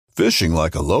Fishing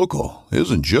like a local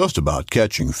isn't just about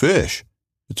catching fish.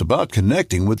 It's about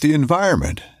connecting with the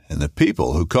environment and the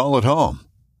people who call it home.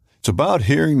 It's about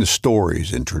hearing the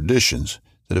stories and traditions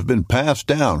that have been passed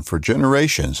down for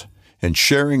generations and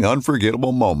sharing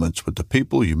unforgettable moments with the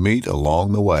people you meet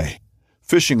along the way.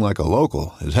 Fishing like a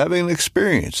local is having an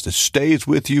experience that stays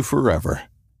with you forever.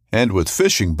 And with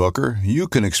Fishing Booker, you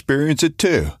can experience it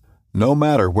too, no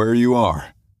matter where you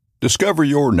are. Discover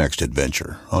your next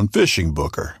adventure on Fishing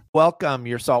Booker. Welcome,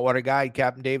 your saltwater guide,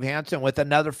 Captain Dave Hansen, with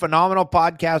another phenomenal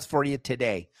podcast for you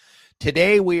today.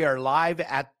 Today, we are live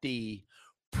at the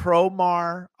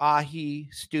PROMAR AHI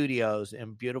studios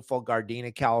in beautiful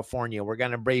Gardena, California. We're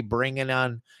going to be bringing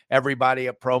on everybody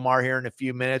at PROMAR here in a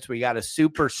few minutes. We got a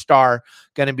superstar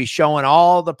going to be showing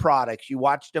all the products. You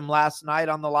watched him last night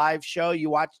on the live show. You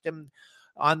watched him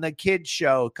on the kids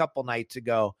show a couple nights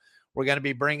ago. We're going to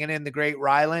be bringing in the great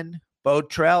Rylan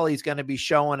Botrell. He's going to be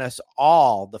showing us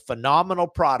all the phenomenal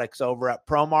products over at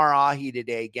PROMAR AHI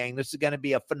today, gang. This is going to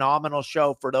be a phenomenal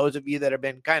show for those of you that have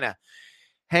been kind of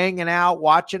hanging out,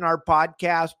 watching our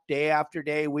podcast day after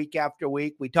day, week after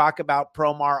week. We talk about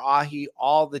PROMAR AHI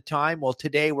all the time. Well,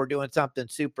 today we're doing something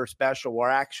super special. We're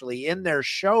actually in their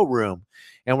showroom,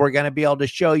 and we're going to be able to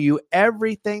show you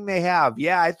everything they have.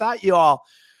 Yeah, I thought you all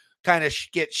kind of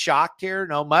get shocked here.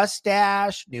 No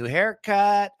mustache, new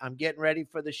haircut. I'm getting ready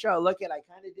for the show. Look at, I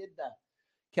kind of did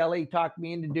Kelly talked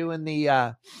me into doing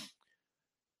the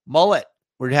mullet.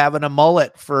 We're having a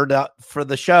mullet for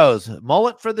the shows.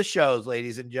 Mullet for the shows,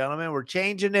 ladies and gentlemen. We're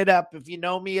changing it up. If you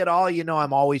know me at all, you know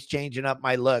I'm always changing up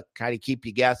my look, kind of keep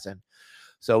you guessing.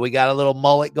 So we got a little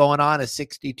mullet going on, a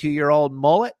 62-year-old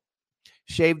mullet.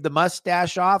 Shaved the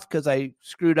mustache off because I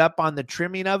screwed up on the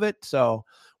trimming of it. So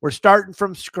we're starting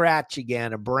from scratch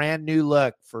again, a brand new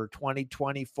look for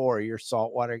 2024. Your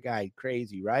saltwater guide.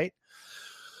 Crazy, right?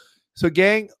 So,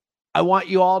 gang, I want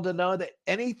you all to know that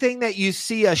anything that you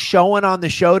see us showing on the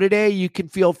show today, you can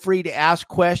feel free to ask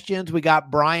questions. We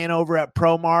got Brian over at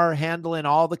PROMAR handling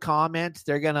all the comments.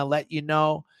 They're going to let you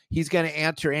know. He's going to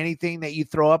answer anything that you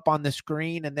throw up on the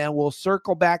screen, and then we'll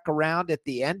circle back around at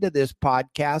the end of this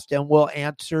podcast, and we'll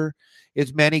answer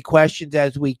as many questions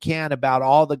as we can about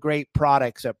all the great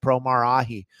products at PROMAR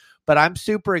AHI. But I'm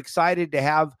super excited to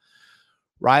have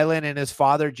Rylan and his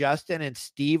father, Justin, and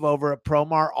Steve over at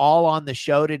PROMAR all on the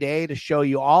show today to show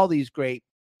you all these great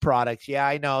products. Yeah,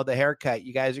 I know the haircut.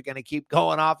 You guys are going to keep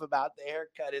going off about the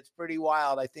haircut. It's pretty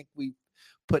wild. I think we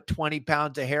put 20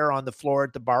 pounds of hair on the floor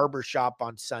at the barber shop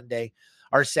on Sunday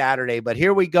or Saturday. But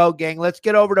here we go, gang. Let's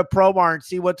get over to PROMAR and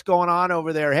see what's going on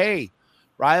over there. Hey,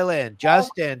 Rylan,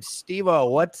 Justin, Steve-O,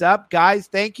 what's up, guys?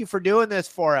 Thank you for doing this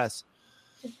for us.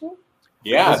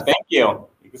 Yeah, thank you.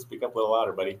 You can speak up a little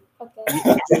louder, buddy.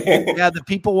 Okay. Yeah, the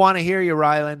people want to hear you,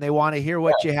 Rylan. They want to hear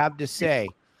what you have to say.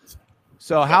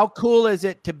 So how cool is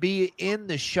it to be in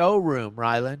the showroom,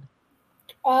 Rylan?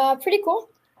 Pretty cool.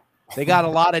 They got a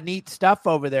lot of neat stuff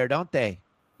over there, don't they?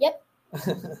 Yep.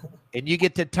 And you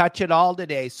get to touch it all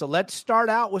today. So let's start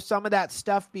out with some of that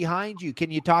stuff behind you.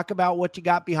 Can you talk about what you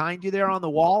got behind you there on the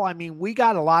wall? I mean, we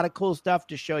got a lot of cool stuff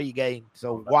to show you, gang.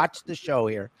 So watch the show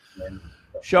here.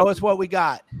 Show us what we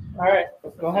got. All right.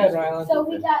 Go ahead, Rylan. So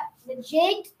we got the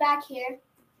jigs back here.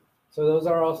 So those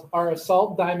are our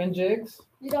assault diamond jigs.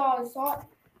 These are our assault.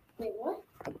 Wait, what?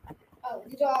 Oh,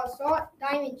 these are our assault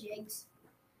diamond jigs.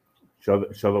 Show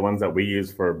the ones that we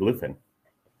use for bluefin.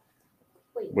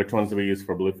 Wait. Which ones do we use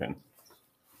for bluefin?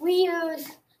 We use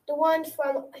the ones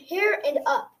from here and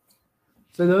up.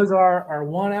 So those are our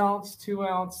 1 ounce, 2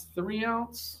 ounce, 3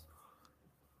 ounce.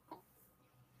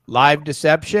 Live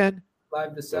deception.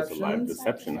 Live That's a live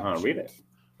deception, huh? Read it.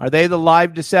 Are they the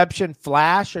live deception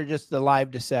flash or just the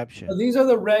live deception? So these are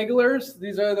the regulars.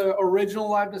 These are the original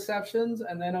live deceptions.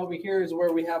 And then over here is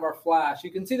where we have our flash.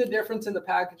 You can see the difference in the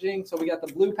packaging. So we got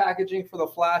the blue packaging for the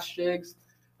flash jigs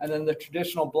and then the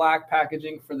traditional black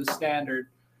packaging for the standard.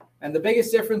 And the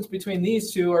biggest difference between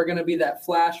these two are going to be that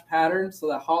flash pattern. So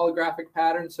the holographic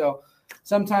pattern. So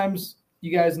sometimes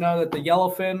you guys know that the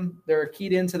yellowfin, they're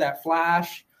keyed into that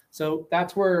flash. So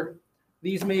that's where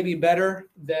these may be better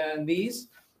than these.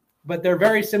 But they're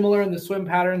very similar in the swim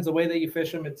patterns. The way that you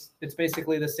fish them, it's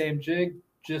basically the same jig,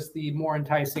 just the more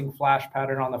enticing flash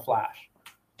pattern on the flash.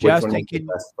 Justin, Which one is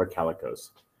best for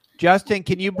calicos? Justin,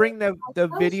 can you bring the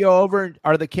video over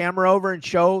or the camera over and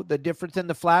show the difference in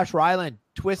the flash? Rylan,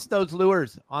 twist those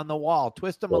lures on the wall.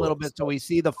 Twist them a little bit so we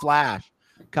see the flash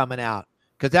coming out,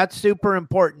 because that's super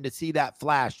important to see that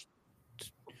flash.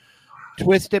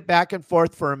 Twist it back and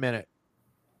forth for a minute.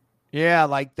 Yeah,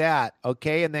 like that.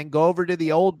 Okay, and then go over to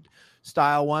the old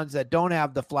style ones that don't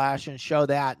have the flash and show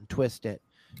that and twist it.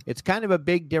 It's kind of a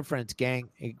big difference, gang,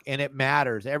 and it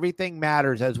matters. Everything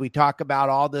matters as we talk about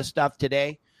all this stuff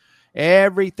today.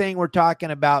 Everything we're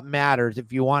talking about matters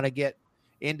if you want to get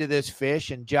into this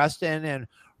fish. And Justin and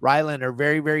Ryland are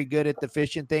very, very good at the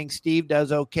fishing thing. Steve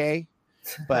does okay,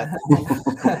 but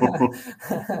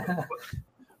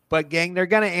gang, they're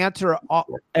going to answer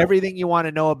everything you want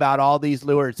to know about all these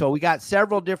lures. So we got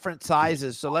several different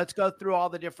sizes. So let's go through all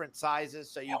the different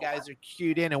sizes so you guys are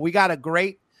cued in. And we got a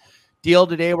great deal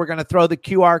today. We're going to throw the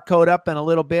QR code up in a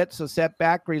little bit. So sit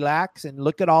back, relax, and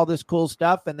look at all this cool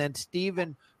stuff. And then Steve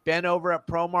and Ben over at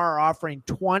PROMAR are offering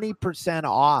 20%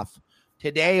 off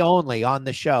today only on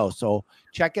the show. So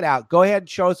check it out. Go ahead and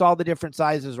show us all the different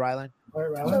sizes, Ryland. All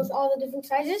right, Ryland. Shows all the different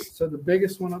sizes. So the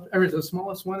biggest one the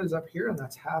smallest one is up here, and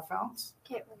that's 1/2 ounce.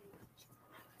 Can't remember.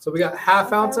 So we got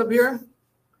 1/2 ounce up here,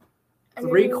 And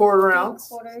then 3/4 ounce,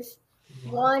 3/4,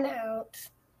 1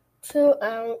 ounce, 2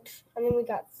 ounce, and then we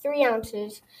got 3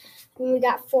 ounces, and we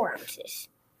got 4 ounces.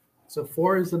 so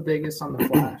 4 is the biggest on the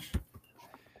flash.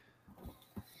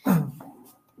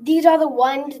 These are the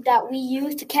ones that we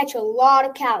use to catch a lot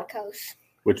of calicos.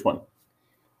 Which one?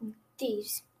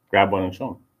 These. Grab one and show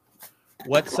them.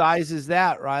 What size is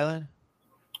that, Ryland?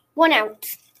 1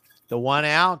 ounce. The 1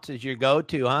 ounce is your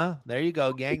go-to, huh? There you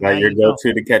go, gang. Is that your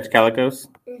go-to to catch calicos?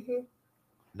 Mm-hmm.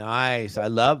 Nice. I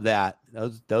love that.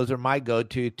 Those are my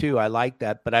go-to too. I like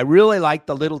that. But I really like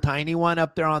the little tiny one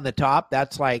up there on the top.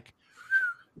 That's like,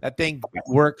 that thing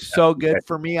works so good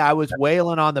for me. I was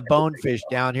whaling on the bonefish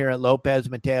down here at Lopez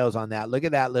Mateos on that. Look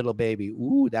at that little baby.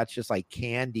 Ooh, that's just like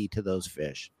candy to those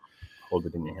fish. Hold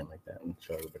it in your hand like that and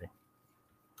show everybody.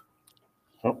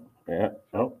 Oh, yeah.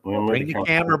 Oh, Bring the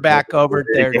camera back over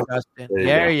there, Justin.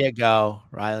 There you go,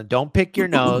 Ryland. Don't pick your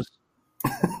nose.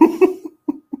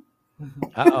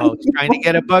 Uh-oh, he's trying to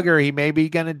get a booger. He may be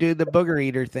going to do the booger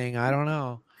eater thing. I don't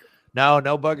know. No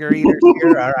booger eaters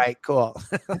here. All right, cool.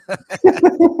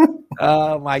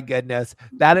 Oh, my goodness.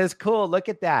 That is cool. Look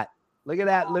at that. Look at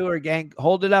that lure, gang.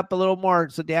 Hold it up a little more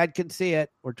so Dad can see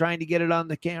it. We're trying to get it on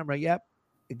the camera. Yep.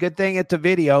 A good thing it's a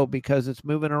video because it's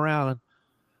moving around.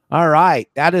 All right.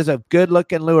 That is a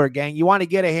good-looking lure, gang. You want to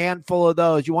get a handful of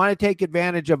those. You want to take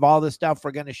advantage of all the stuff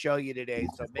we're going to show you today.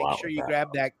 So make sure you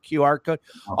grab that QR code.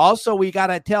 Also, we got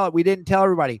to tell it. We didn't tell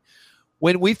everybody.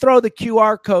 When we throw the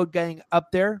QR code, gang,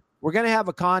 up there, we're going to have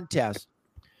a contest.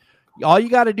 All you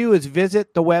got to do is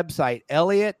visit the website.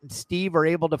 Elliot and Steve are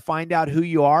able to find out who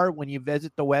you are when you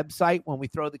visit the website when we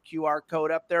throw the QR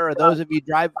code up there. Or those of you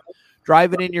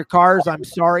driving in your cars, I'm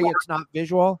sorry it's not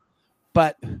visual.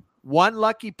 But one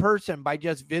lucky person by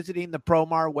just visiting the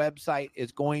PROMAR website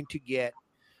is going to get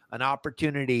an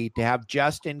opportunity to have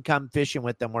Justin come fishing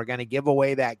with them. We're going to give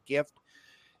away that gift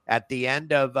at the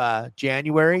end of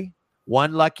January.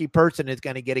 One lucky person is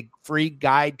going to get a free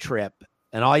guide trip.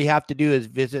 And all you have to do is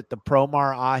visit the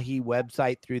PROMAR AHI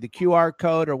website through the QR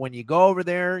code, or when you go over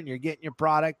there and you're getting your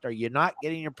product or you're not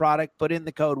getting your product, put in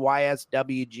the code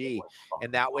YSWG,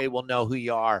 and that way we'll know who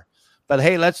you are. But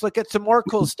hey, let's look at some more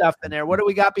cool stuff in there. What do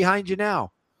we got behind you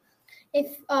now?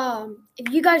 If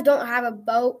you guys don't have a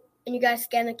boat and you guys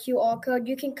scan the QR code,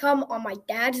 you can come on my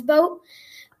dad's boat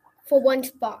for one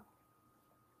spot.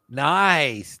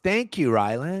 Nice. Thank you,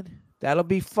 Ryland. That'll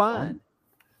be fun.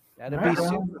 That'll be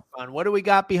super fun. What do we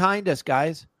got behind us,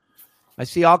 guys? I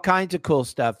see all kinds of cool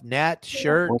stuff. Nets,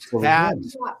 shirts,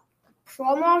 hats. We got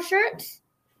PROMAR shirts.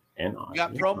 And You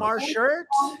got PROMAR shirts?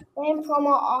 And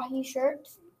PROMAR AHI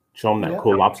shirts. show them that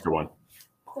cool lobster one.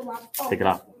 Oh. Take it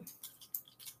off.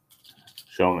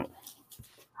 Show them it.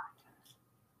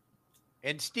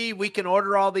 And Steve, we can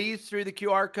order all these through the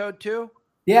QR code too?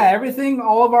 Yeah, everything,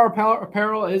 all of our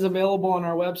apparel is available on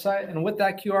our website. And with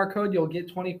that QR code, you'll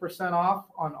get 20% off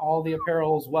on all the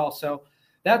apparel as well. So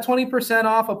that 20%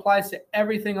 off applies to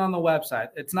everything on the website.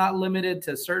 It's not limited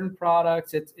to certain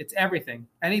products. It's everything.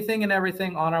 Anything and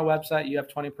everything on our website, you have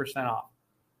 20% off.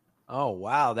 Oh,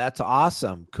 wow. That's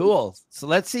awesome. Cool. So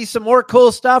let's see some more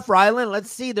cool stuff, Ryland.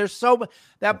 Let's see. There's so much.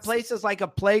 That place is like a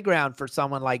playground for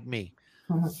someone like me.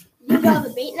 You got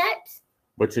the bait nets.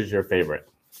 Which is your favorite?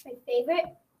 My favorite.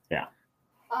 Yeah.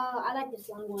 I like this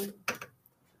long one.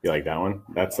 You like that one?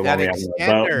 That's the That one we have in the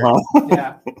extender. boat, huh?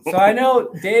 Yeah. So I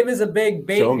know Dave is a big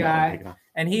bait Show 'em that. guy, Take it off.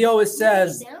 and he always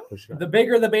says Push it up. the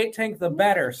bigger the bait tank, the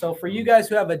better. So for you guys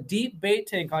who have a deep bait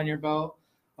tank on your boat,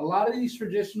 a lot of these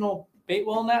traditional bait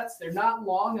well nets, they're not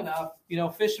long enough. You know,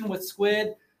 fishing with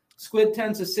squid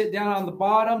tends to sit down on the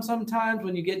bottom sometimes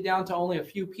when you get down to only a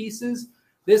few pieces.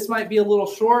 This might be a little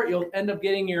short. You'll end up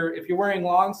getting if you're wearing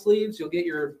long sleeves, you'll get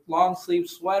your long sleeve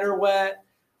sweater wet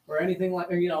or anything like,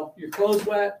 your clothes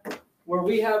wet. Where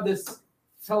we have this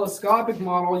telescopic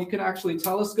model, you can actually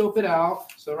telescope it out.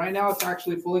 So right now it's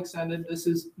actually full extended. This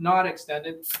is not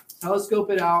extended. Telescope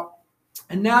it out.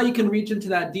 And now you can reach into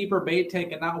that deeper bait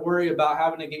tank and not worry about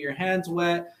having to get your hands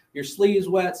wet, your sleeves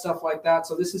wet, stuff like that.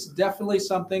 So this is definitely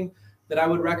something that I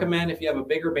would recommend if you have a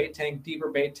bigger bait tank, deeper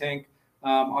bait tank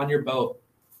on your boat.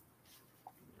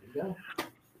 There you go.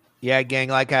 Yeah, gang,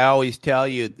 like I always tell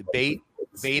you, the bait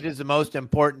is the most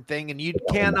important thing, and you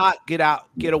cannot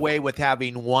get away with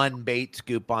having one bait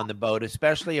scoop on the boat,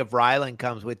 especially if Ryland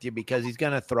comes with you, because he's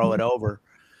going to throw it over.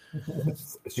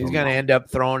 He's going to end up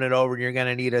throwing it over, and you're going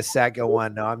to need a second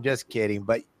one. No, I'm just kidding,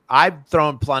 but I've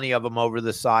thrown plenty of them over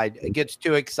the side. It gets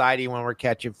too exciting when we're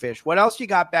catching fish. What else you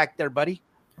got back there, buddy?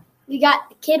 We got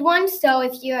the kid ones, so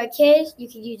if you're a kid, you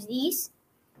can use these.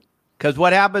 Because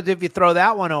what happens if you throw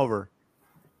that one over?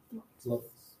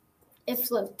 It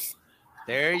floats.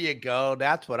 There you go.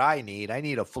 That's what I need. I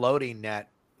need a floating net.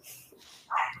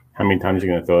 How many times are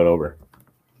you going to throw it over?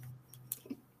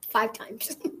 5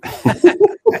 times.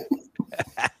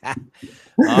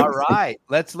 All right.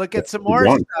 Let's look at some more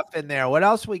stuff in there. What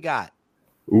else we got?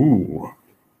 Ooh.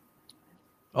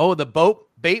 Oh, the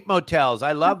bait motels.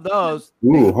 I love those.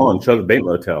 Ooh, hold on. Show the bait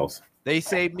motels. They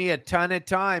save me a ton of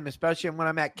time, especially when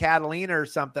I'm at Catalina or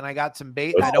something. I got some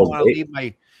bait. And I don't want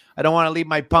to leave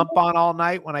my pump on all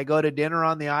night when I go to dinner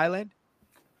on the island.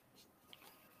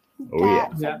 Oh, yeah.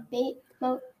 That's a bait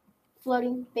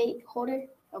floating bait holder.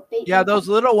 Yeah, those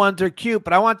little ones are cute,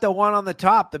 but I want the one on the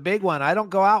top, the big one. I don't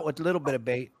go out with a little bit of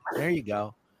bait. There you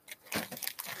go. I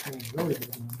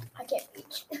can't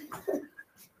reach.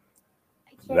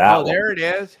 Oh, there it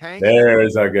is.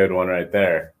 There's a good one right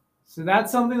there. So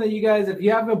that's something that you guys, if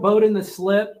you have a boat in the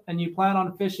slip and you plan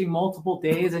on fishing multiple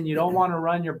days and you don't want to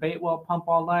run your bait well pump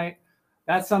all night,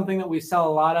 that's something that we sell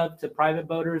a lot of to private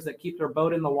boaters that keep their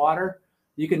boat in the water.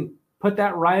 You can put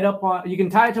that right up on, you can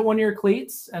tie it to one of your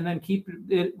cleats and then keep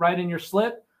it right in your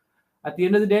slip. At the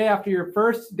end of the day, after your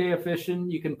first day of fishing,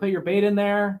 you can put your bait in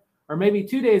there, or maybe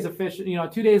 2 days of fishing,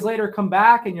 2 days later, come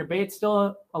back and your bait's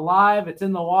still alive. It's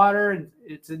in the water and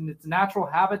it's in its natural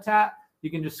habitat. You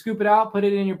can just scoop it out, put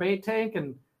it in your bait tank,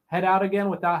 and head out again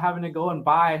without having to go and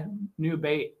buy new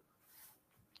bait.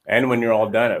 And when you're all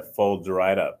done, it folds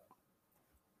right up.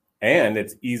 And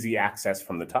it's easy access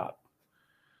from the top.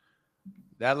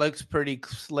 That looks pretty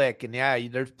slick. And yeah,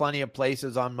 there's plenty of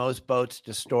places on most boats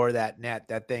to store that net.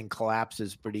 That thing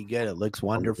collapses pretty good. It looks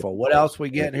wonderful. What else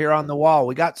we get here on the wall?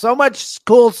 We got so much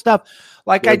cool stuff.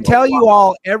 Like I tell you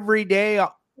all every day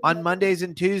on Mondays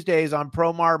and Tuesdays, on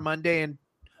PROMAR Monday and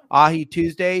Ahi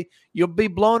Tuesday, you'll be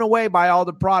blown away by all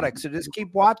the products. So just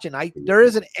keep watching. There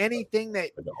isn't anything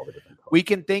that we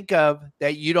can think of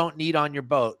that you don't need on your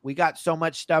boat. We got so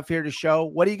much stuff here to show.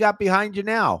 What do you got behind you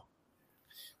now,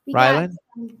 Ryland?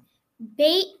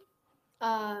 Bait,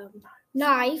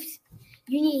 knives.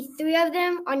 You need 3 of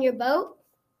them on your boat.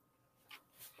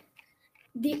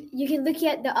 You can look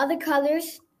at the other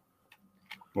colors.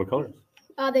 What colors?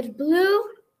 There's blue,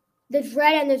 there's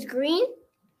red, and there's green.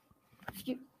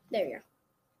 There you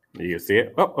go. You see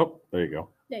it? Oh, there you go.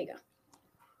 There you go.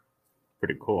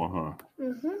 Pretty cool, huh?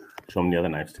 Mm-hmm. Show them the other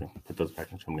knives, too. Put those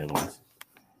back and show them the other ones.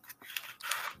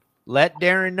 Let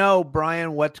Darren know,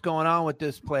 Brian, what's going on with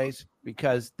this place,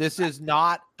 because this is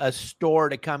not a store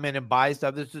to come in and buy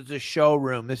stuff. This is a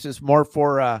showroom. This is more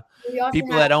for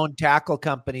people that own tackle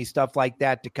companies, stuff like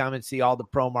that, to come and see all the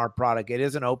PROMAR product. It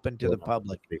isn't open to the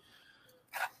public.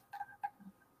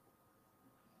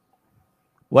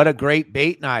 What a great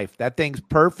bait knife. That thing's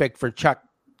perfect for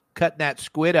cutting that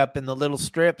squid up in the little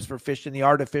strips for fishing the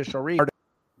artificial reef.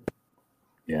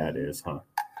 Yeah, it is, huh?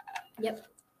 Yep.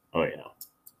 Oh, yeah.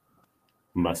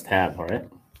 Must have, all right?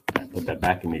 Put that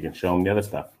back and you can show them the other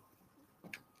stuff.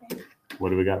 What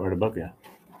do we got right above you?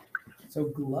 So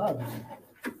gloves.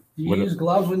 Do you use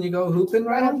gloves when you go hooping,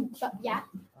 right? Yeah.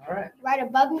 All right. Right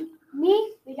above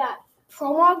me, we got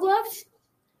PROMAR gloves.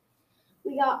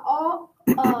 We got all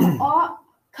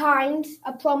kinds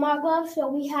of PROMAR gloves. So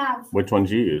we have. Which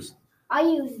ones you use? I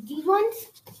use these ones.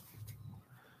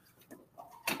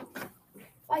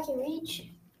 If I can reach.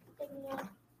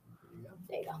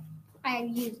 There you go. I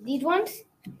use these ones.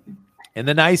 And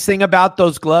the nice thing about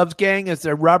those gloves, gang, is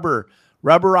they're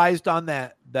rubberized on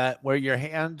that where your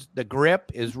hands, the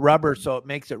grip is rubber, so it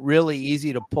makes it really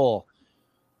easy to pull.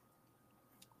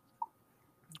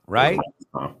 Right?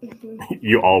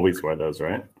 You always wear those,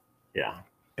 right? Yeah.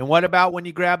 And what about when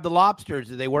you grab the lobsters?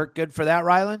 Do they work good for that,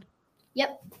 Ryland?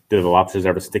 Yep. Do the lobsters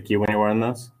ever stick you when you're wearing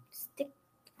those? Stick.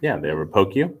 Yeah, they ever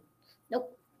poke you?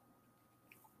 Nope.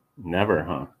 Never,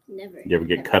 huh? Never. You ever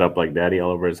get cut up like Daddy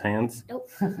all over his hands? Nope.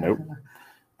 Nope.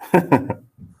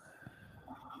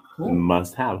 Cool.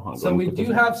 Must have. Huh? So we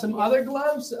do have some other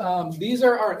gloves. These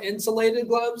are our insulated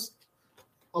gloves.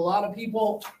 A lot of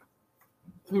people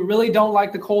who really don't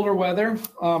like the colder weather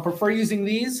prefer using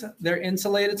these. They're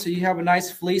insulated, so you have a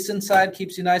nice fleece inside,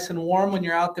 keeps you nice and warm when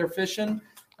you're out there fishing,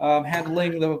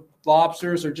 handling the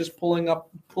lobsters or just pulling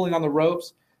on the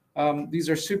ropes. These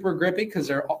are super grippy because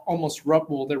they're almost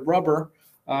they're rubber.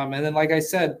 And then, like I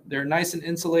said, they're nice and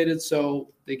insulated, so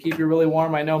they keep you really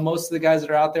warm. I know most of the guys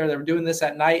that are out there, they're doing this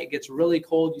at night. It gets really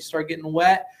cold. You start getting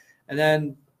wet, and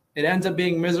then it ends up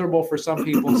being miserable for some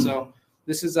people. So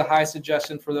this is a high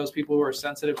suggestion for those people who are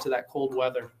sensitive to that cold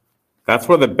weather. That's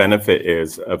where the benefit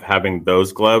is of having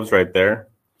those gloves right there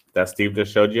that Steve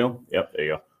just showed you. Yep, there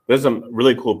you go. There's some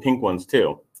really cool pink ones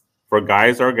too. For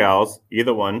guys or gals,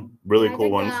 either one, really Guys cool or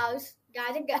ones. gals.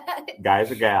 Guys or guys.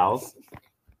 Guys or gals,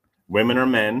 women or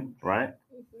men, right?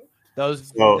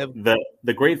 Those So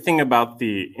the great thing about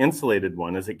the insulated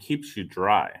one is it keeps you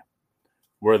dry,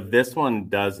 where this one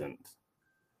doesn't.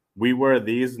 We wear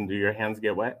these, and do your hands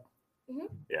get wet? Mhm.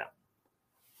 Yeah,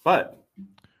 but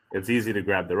it's easy to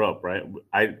grab the rope, right?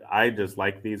 I just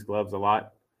like these gloves a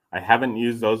lot. I haven't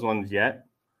used those ones yet,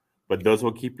 but those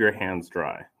will keep your hands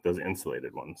dry, those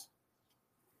insulated ones.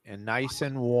 and nice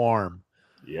and warm.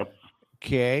 Yep.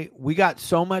 Okay, we got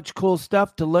so much cool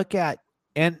stuff to look at.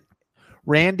 And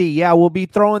Randy, yeah, we'll be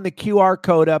throwing the QR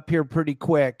code up here pretty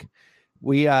quick.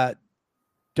 We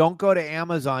don't go to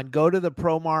Amazon, go to the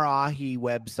PROMAR AHI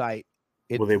website.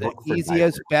 It's Will they the work for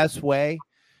easiest, divers? best way.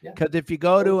 Yeah. Because if you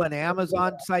go to an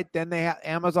Amazon site, then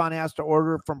Amazon has to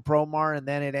order from PROMAR, and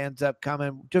then it ends up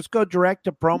coming. Just go direct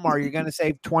to PROMAR. You're going to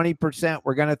save 20%.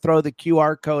 We're going to throw the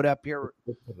QR code up here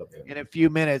in a few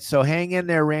minutes. So hang in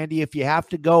there, Randy. If you have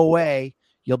to go away,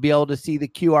 you'll be able to see the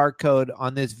QR code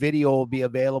on this video. Will be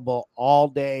available all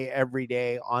day, every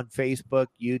day on Facebook,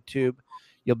 YouTube.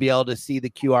 You'll be able to see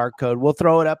the QR code. We'll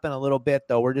throw it up in a little bit,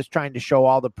 though. We're just trying to show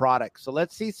all the products. So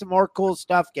let's see some more cool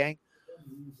stuff, gang.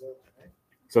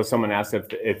 So someone asked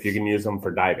if you can use them for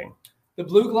diving. The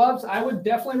blue gloves, I would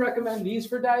definitely recommend these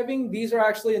for diving. These are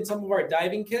actually in some of our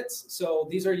diving kits. So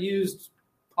these are used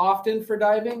often for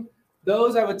diving.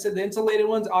 Those, I would say, the insulated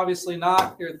ones, obviously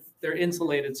not. They're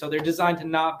insulated. So they're designed to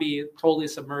not be totally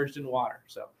submerged in water.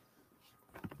 So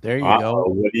There you go.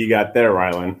 What do you got there,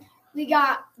 Rylan? We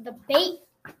got the bait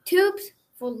tubes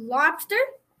for lobster.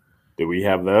 Do we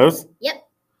have those? Yep.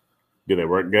 Do they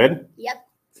work good? Yep.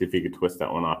 See if you could twist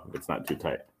that one off if it's not too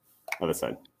tight. Other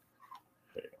side.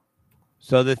 There you go.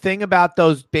 So the thing about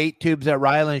those bait tubes that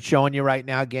Rylan's showing you right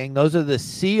now, gang, those are the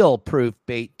seal-proof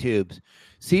bait tubes.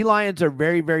 Sea lions are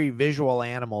very, very visual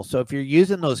animals. So if you're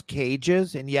using those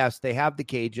cages, and yes, they have the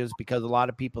cages because a lot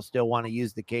of people still want to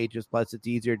use the cages. Plus, it's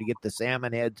easier to get the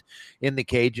salmon heads in the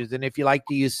cages. And if you like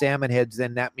to use salmon heads,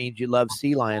 then that means you love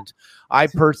sea lions. I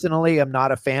personally am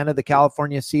not a fan of the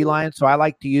California sea lion, so I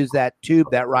like to use that tube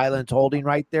that Rylan's holding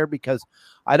right there because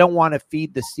I don't want to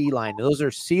feed the sea lion. Those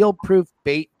are seal-proof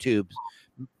bait tubes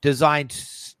designed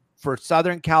for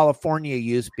Southern California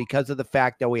use because of the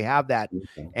fact that we have that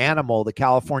animal, the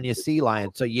California sea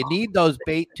lion. So you need those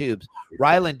bait tubes.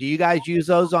 Rylan, do you guys use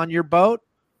those on your boat?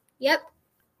 Yep.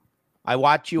 I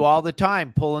watch you all the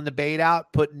time pulling the bait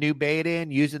out, putting new bait in,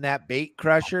 using that bait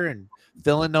crusher and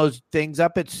filling those things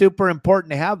up. It's super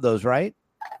important to have those, right?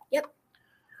 Yep.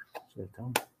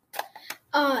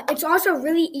 It's also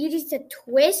really easy to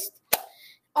twist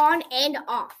on and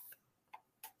off.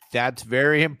 That's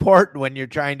very important when you're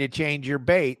trying to change your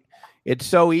bait. It's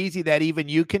so easy that even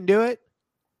you can do it.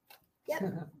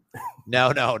 Yep.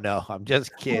 No. I'm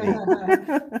just kidding.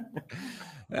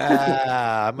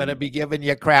 I'm going to be giving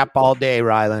you crap all day,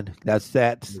 Rylan.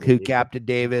 That's who Captain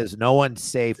Dave is. No one's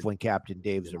safe when Captain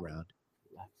Dave's around.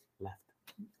 Left.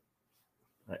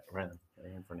 Right, Rylan.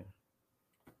 Right in front of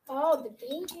you. Oh, the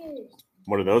gauges.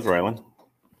 What are those, Rylan?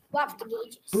 Lobster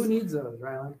gauges. who needs those,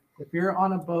 Rylan? If you're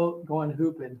on a boat going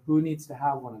hooping, who needs to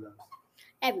have one of those?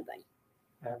 Everybody.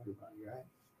 Everybody,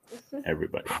 right?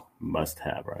 Everybody must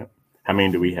have, right? How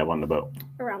many do we have on the boat?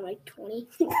 Around like 20.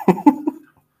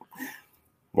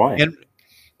 Why? And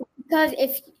Because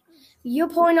if you're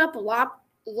pulling up a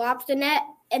lobster net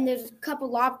and there's a couple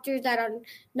lobsters that are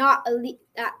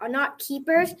not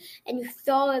keepers, and you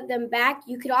throw them back,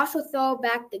 you could also throw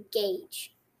back the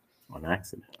gauge On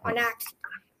accident. on accident.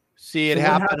 see it So what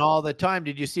happen happened? all the time.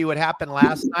 Did you see what happened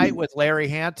last night with Larry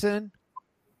Hansen?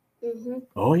 Mm-hmm.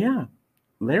 Oh yeah,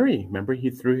 Larry. Remember he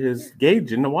threw his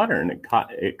gauge in the water and it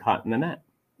caught in the net.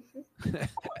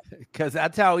 Because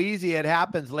that's how easy it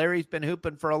happens. Larry's been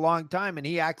hooping for a long time, and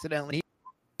he accidentally.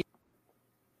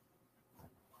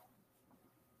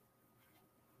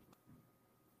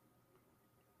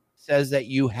 says that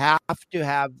you have to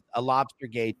have a lobster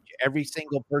gauge. Every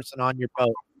single person on your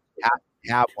boat has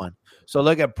to have one. So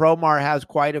look at PROMAR has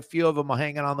quite a few of them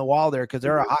hanging on the wall there because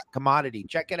they're a hot commodity.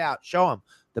 Check it out. Show them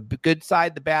the good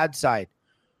side, the bad side.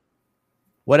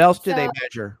 What else do they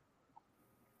measure?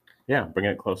 Yeah, bring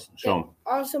it close. Show them.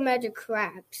 Also measure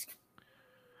crabs.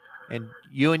 And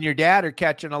you and your dad are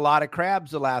catching a lot of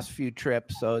crabs the last few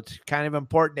trips, so it's kind of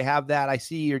important to have that. I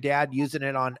see your dad using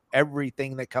it on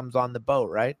everything that comes on the boat,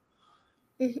 right?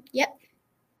 Yep.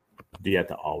 Do you have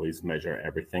to always measure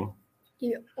everything?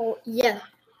 Yeah.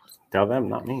 Tell them,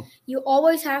 not me. You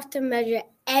always have to measure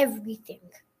everything,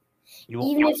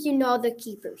 even if you know the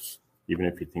keepers. Even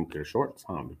if you think they're shorts,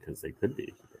 huh? Because they could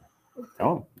be.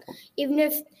 Tell them. Even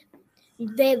if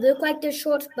they look like they're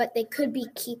shorts, but they could be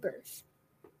keepers.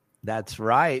 That's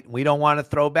right. We don't want to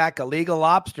throw back a legal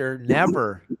lobster.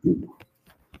 Never.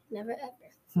 Never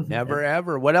ever. Never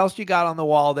ever. What else you got on the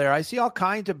wall there? I see all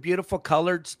kinds of beautiful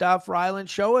colored stuff. Rylan,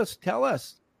 show us. Tell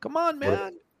us. Come on,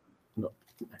 man. No,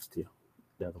 next to you.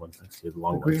 The other ones next to you. The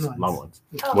long green ones. Long ones.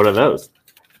 Oh. What are those?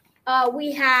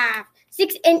 We have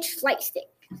 6-inch light stick.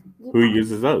 Who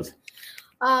uses those?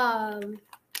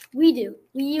 We do.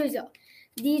 We use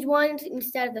these ones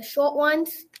instead of the short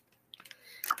ones.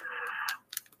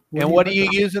 And what are you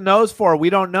using those for? We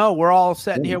don't know. We're all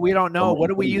sitting here. We don't know.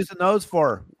 What are we using those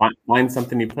for? Find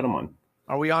something you put them on.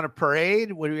 Are we on a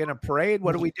parade? What are we in a parade?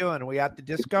 What are we doing? Are we at the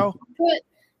disco? Put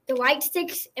the light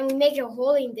sticks and we make a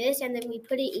hole in this, and then we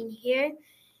put it in here.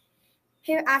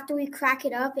 Here, after we crack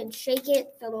it up and shake it,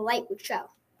 so the light would show.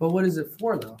 But what is it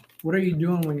for, though? What are you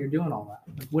doing when you're doing all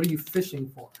that? Like, what are you fishing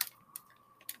for?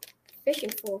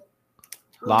 Fishing for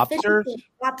Lobsters?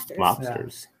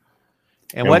 Lobsters.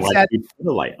 And what's that? You put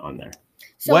a light on there.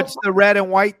 So, What's the red and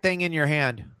white thing in your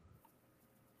hand?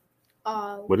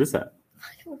 What is that? I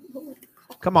don't know what they're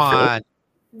called. Come on.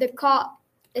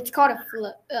 It's called a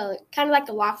float, kind of like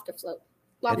a lobster float.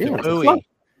 It's a Yeah. buoy.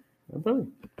 A buoy.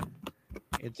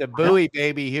 It's a buoy,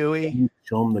 baby, Huey.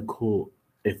 Show them the cool.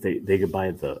 If they could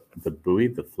buy the buoy,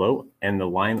 the float, and the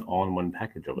line all in one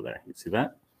package over there. You see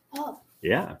that? Oh,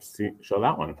 Yeah. See, show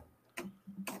that one.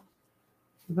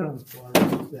 Put it on the floor.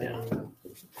 Yeah.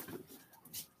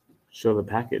 Show the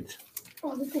package.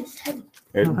 this is heavy.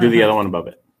 Do the other one above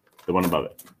it. The one above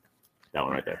it. That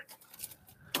one right there.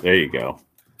 There you go.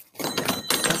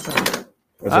 That's okay.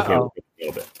 Uh-oh. A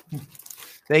little bit.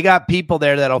 They got people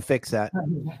there that'll fix that.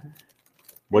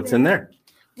 What's in there?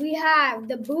 We have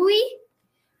the buoy.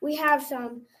 We have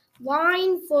some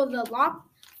line for the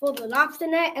lobster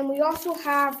net, and we also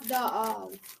have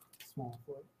the Small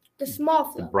foot. small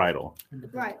The float. bridle.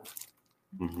 Right.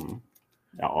 Mm-hmm.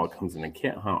 That all comes in a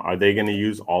kit, huh? Are they going to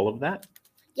use all of that?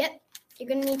 Yep. You're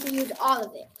gonna need to use all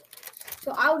of it.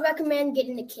 So I would recommend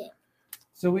getting the kit.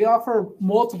 So we offer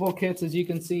multiple kits, as you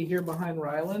can see here behind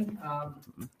Rylan.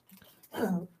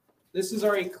 This is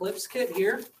our Eclipse kit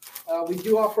here. We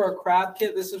do offer a crab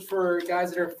kit. This is for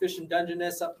guys that are fishing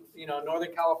Dungeness up,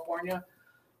 Northern California.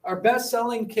 Our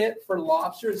best-selling kit for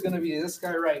lobster is going to be this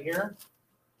guy right here.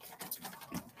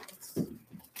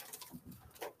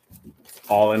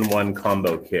 All-in-one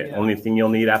combo kit. Yeah. Only thing you'll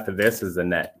need after this is the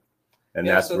net, and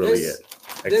that's so really this- it.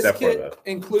 This Except for kit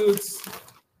includes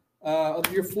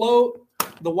your float,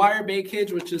 the wire bait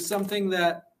cage, which is something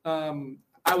that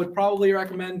I would probably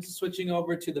recommend switching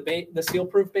over to the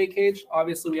seal-proof bait cage.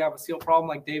 Obviously, we have a seal problem,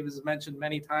 like Dave has mentioned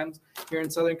many times here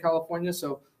in Southern California,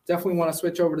 so definitely want to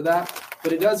switch over to that.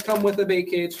 But it does come with a bait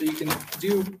cage, so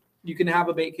you can have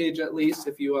a bait cage at least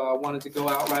if you wanted to go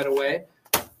out right away.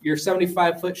 Your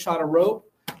 75-foot shot of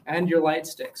rope and your light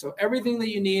stick. So everything that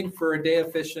you need for a day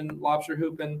of fishing, lobster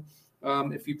hooping.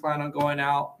 If you plan on going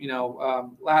out,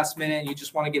 last minute, and you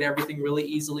just want to get everything really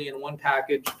easily in one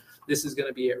package, this is going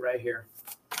to be it right here.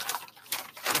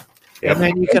 And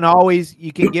then you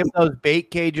can give those bait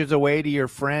cages away to your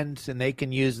friends, and they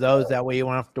can use those. That way you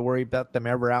won't have to worry about them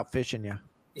ever out fishing you.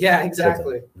 Yeah,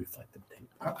 exactly. reflective tape.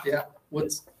 Yeah. What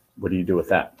do you do with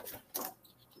that?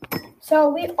 So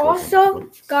we also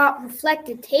got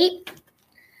reflective tape.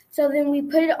 So then we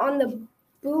put it on the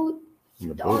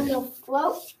on the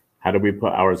float. How do we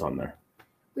put ours on there?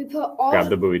 We put all. Grab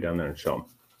the buoy down there and show them.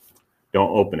 Don't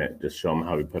open it. Just show them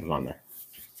how we put it on there.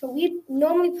 So we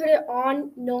normally put it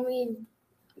on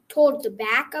towards the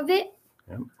back of it.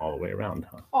 Yeah, all the way around,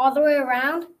 huh? All the way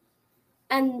around,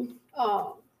 and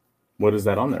What is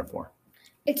that on there for?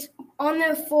 it's on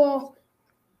there for.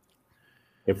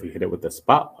 If we hit it with the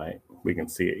spotlight, we can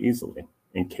see it easily.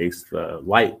 In case the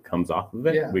light comes off of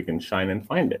it, we can shine and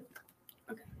find it.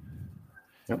 Okay.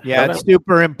 Yep. Yeah, it's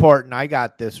super important. I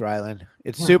got this, Rylan.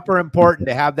 It's super important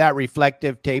to have that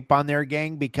reflective tape on there,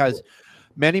 gang, because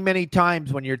many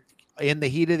times when you're in the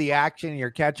heat of the action and you're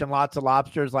catching lots of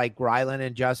lobsters like Rylan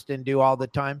and Justin do all the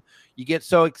time, you get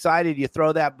so excited, you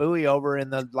throw that buoy over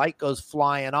and the light goes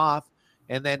flying off.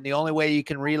 And then the only way you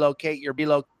can relocate your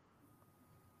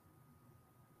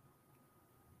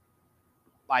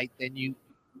light, then you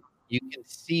can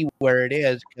see where it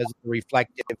is because of the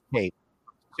reflective tape.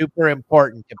 Super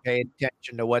important to pay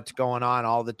attention to what's going on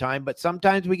all the time. But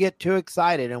sometimes we get too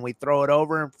excited and we throw it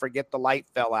over and forget the light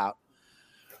fell out.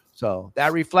 So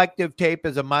that reflective tape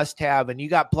is a must-have, and you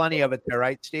got plenty of it there,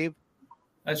 right, Steve?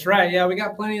 That's right. Yeah, we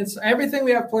got plenty of everything.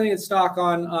 We have plenty of stock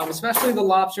on, especially the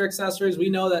lobster accessories. We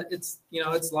know that it's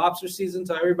lobster season,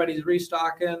 so everybody's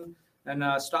restocking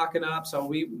and stocking up. So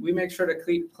we make sure to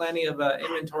keep plenty of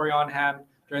inventory on hand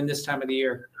during this time of the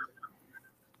year.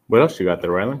 What else you got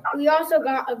there, Rylan? We also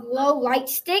got a glow light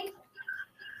stick.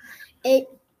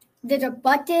 There's a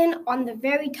button on the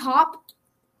very top.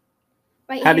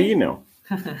 Right How here. do you know?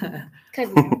 Because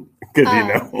you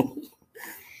know.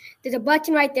 There's a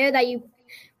button right there that you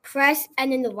press,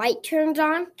 and then the light turns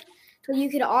on. So you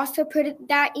could also put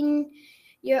that in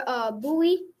your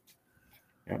buoy.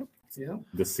 Yeah.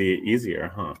 To see it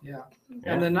easier, huh? Yeah.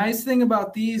 And the nice thing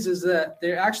about these is that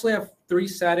they actually have 3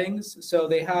 settings. So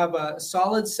they have a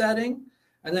solid setting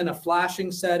and then a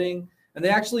flashing setting, and they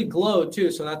actually glow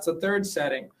too. So that's the 3rd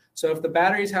setting. So if the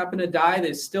batteries happen to die,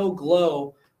 they still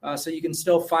glow, so you can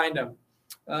still find them.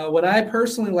 What I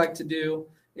personally like to do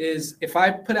is if I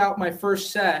put out my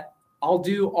first set, I'll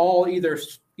do all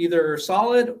either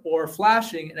solid or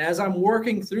flashing. And as I'm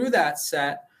working through that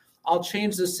set, I'll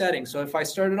change the setting. So if I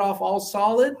started off all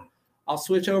solid, I'll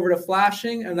switch over to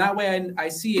flashing. And that way I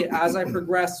see it as I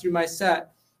progress through my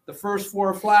set. The first 4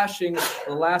 are flashing,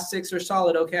 the last 6 are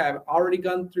solid. Okay, I've already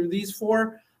gone through these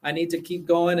 4. I need to keep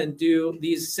going and do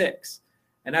these 6.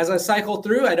 And as I cycle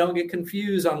through, I don't get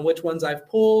confused on which ones I've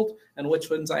pulled and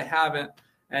which ones I haven't.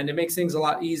 And it makes things a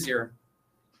lot easier.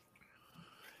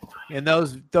 And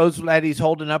those ladies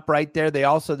holding up right there,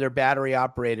 they're battery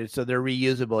operated, so they're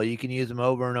reusable. You can use them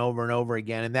over and over and over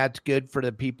again. And that's good for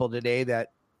the people today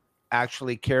that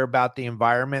actually care about the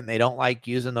environment. They don't like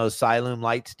using those Siloom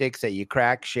light sticks that you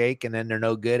crack, shake, and then they're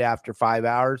no good after 5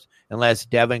 hours, unless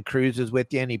Devin Cruz is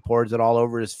with you and he pours it all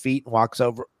over his feet and walks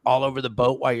all over the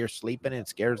boat while you're sleeping and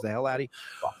scares the hell out of you.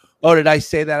 Oh, did I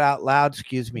say that out loud?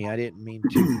 Excuse me. I didn't mean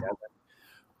to, Devin.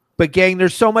 But gang,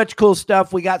 there's so much cool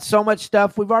stuff. We got so much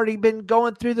stuff. We've already been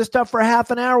going through the stuff for half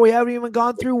an hour. We haven't even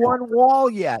gone through one wall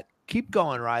yet. Keep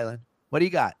going, Rylan. What do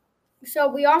you got? So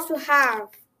we also have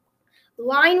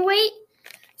line weight.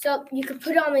 So you could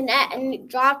put it on the net and it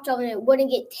dropped so it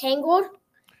wouldn't get tangled.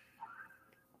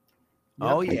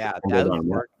 Oh, yeah. That would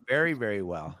work very, very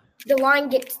well. The line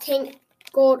gets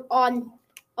tangled on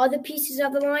other pieces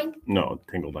of the line. No,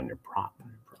 tangled on your prop.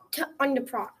 On the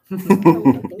prop.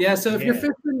 Yeah, so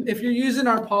if you're using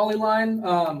our poly line,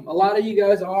 a lot of you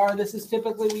guys are. This is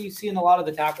typically what you see in a lot of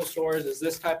the tackle stores is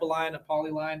this type of line, a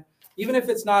poly line. Even if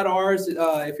it's not ours,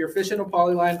 if you're fishing a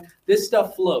poly line, this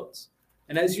stuff floats.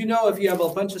 And as you know, if you have a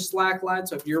bunch of slack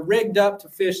lines, so if you're rigged up to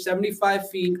fish 75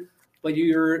 feet, but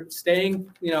you're staying,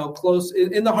 close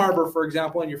in the harbor, for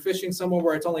example, and you're fishing somewhere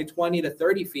where it's only 20 to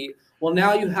 30 feet, well,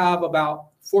 now you have about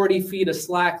 40 feet of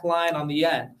slack line on the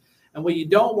end. And what you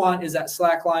don't want is that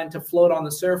slack line to float on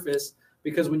the surface,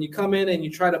 because when you come in and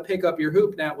you try to pick up your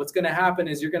hoop net, what's going to happen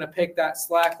is you're going to pick that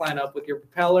slack line up with your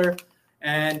propeller.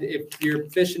 And if you're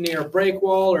fishing near a break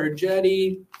wall or a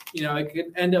jetty, it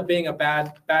could end up being a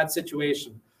bad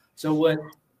situation. So what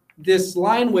this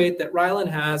line weight that Rylan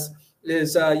has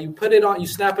is you put it on, you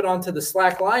snap it onto the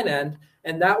slack line end,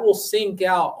 and that will sink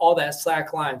out all that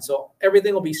slack line. So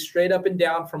everything will be straight up and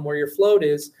down from where your float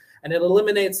is, and it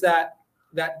eliminates that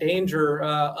danger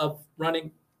of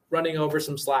running over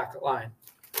some slack line.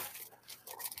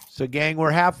 So, gang,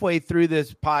 we're halfway through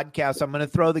this podcast. I'm going to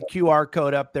throw the QR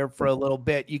code up there for a little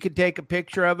bit. You can take a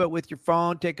picture of it with your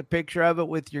phone, take a picture of it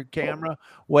with your camera,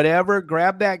 whatever.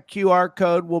 Grab that QR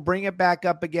code. We'll bring it back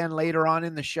up again later on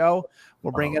in the show.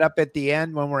 We'll bring it up at the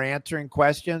end when we're answering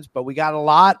questions. But we got a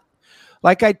lot.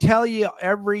 Like I tell you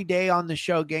every day on the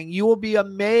show, gang, you will be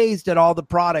amazed at all the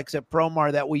products at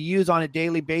PROMAR that we use on a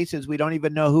daily basis. We don't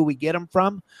even know who we get them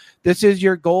from. This is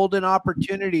your golden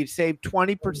opportunity to save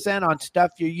 20% on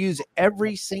stuff you use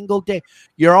every single day.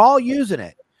 You're all using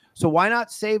it. So why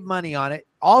not save money on it?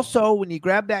 Also, when you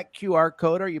grab that QR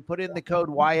code or you put in the code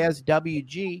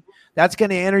YSWG, that's going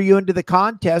to enter you into the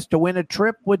contest to win a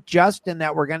trip with Justin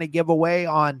that we're going to give away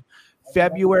on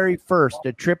February 1st,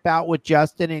 a trip out with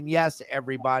Justin. And yes,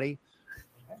 everybody,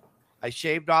 I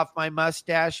shaved off my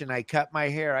mustache and I cut my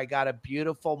hair. I got a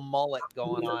beautiful mullet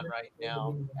going on right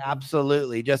now.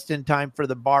 Absolutely. Just in time for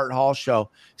the Bart Hall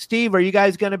show. Steve, are you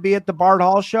guys going to be at the Bart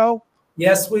Hall show?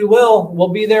 Yes, we will. We'll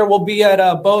be there. We'll be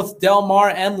at both Del Mar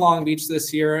and Long Beach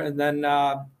this year. And then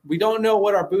we don't know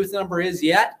what our booth number is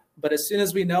yet, but as soon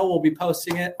as we know, we'll be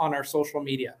posting it on our social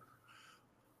media.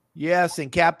 Yes,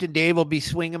 and Captain Dave will be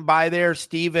swinging by there.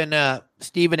 Stephen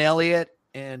Elliott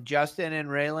and Justin and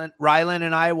Rylan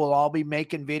and I will all be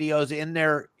making videos in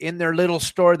their little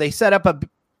store. They set up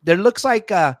there looks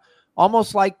like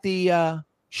almost like the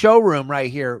showroom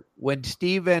right here when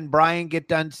Steve and Brian get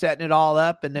done setting it all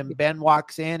up, and then Ben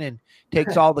walks in and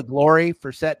takes all the glory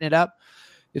for setting it up.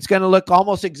 It's going to look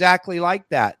almost exactly like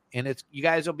that. And you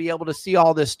guys will be able to see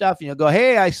all this stuff. And you'll go,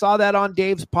 hey, I saw that on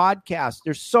Dave's podcast.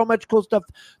 There's so much cool stuff.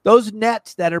 Those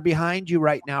nets that are behind you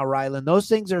right now, Rylan, those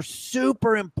things are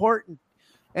super important.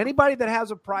 Anybody that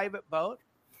has a private boat,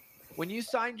 when you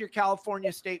signed your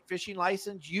California state fishing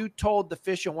license, you told the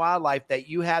Fish and Wildlife that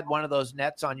you had one of those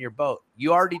nets on your boat.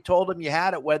 You already told them you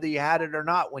had it, whether you had it or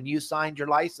not, when you signed your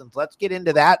license. Let's get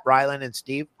into that, Rylan and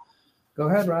Steve. Go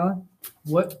ahead, Rylan.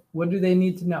 What do they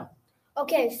need to know?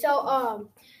 Okay, so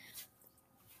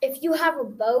if you have a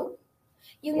boat,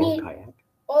 you need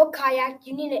kayak.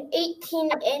 You need an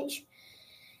 18-inch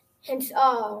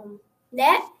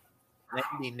net.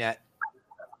 Landing net.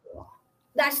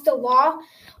 That's the law,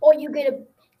 or you get a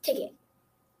ticket.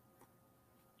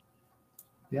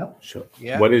 Yep. Sure.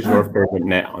 Yeah. What is your favorite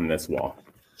net on this wall?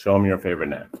 Show them your favorite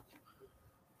net.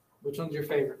 Which one's your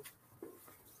favorite?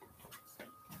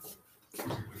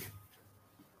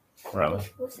 Really?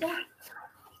 What's that?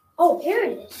 Oh, here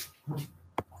it is.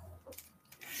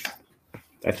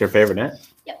 That's your favorite net?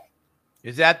 Yep.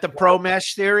 Is that the Pro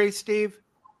Mesh series, Steve?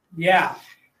 Yeah.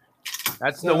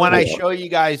 That's the one I show you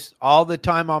guys all the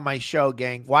time on my show,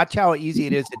 gang. Watch how easy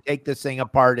it is to take this thing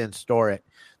apart and store it.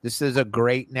 This is a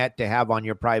great net to have on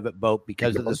your private boat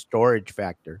because of the storage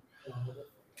factor.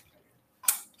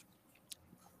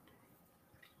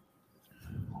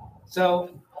 So,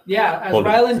 yeah, as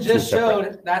Rylan just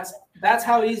showed, that's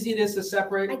how easy it is to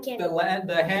separate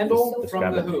the handle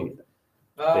from the hoop.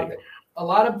 A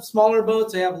lot of smaller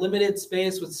boats, they have limited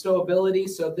space with stowability,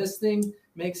 so this thing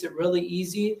makes it really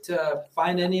easy to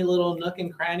find any little nook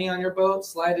and cranny on your boat,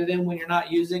 slide it in when you're not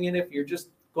using it. If you're just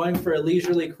going for a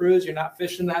leisurely cruise, you're not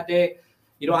fishing that day,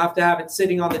 you don't have to have it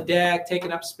sitting on the deck,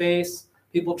 taking up space,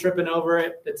 people tripping over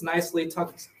it. It's nicely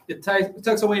tucks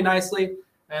away nicely,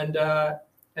 and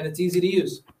it's easy to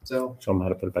use. So show them how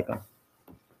to put it back on.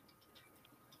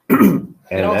 And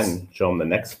then show them the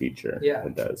next feature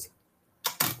it does.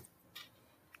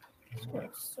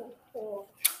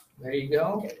 There you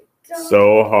go.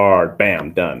 So hard.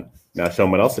 Bam, done. Now show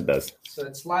them what else it does. So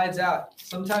it slides out.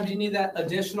 Sometimes you need that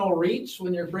additional reach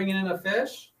when you're bringing in a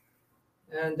fish.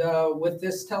 And with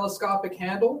this telescopic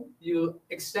handle, you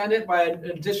extend it by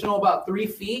an additional about 3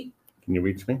 feet. Can you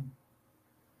reach me?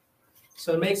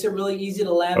 So it makes it really easy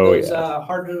to land those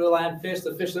harder to land fish,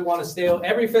 the fish that want to stay.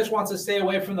 Every fish wants to stay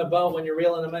away from the boat when you're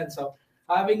reeling them in. So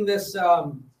having this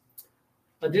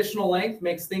additional length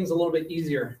makes things a little bit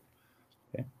easier.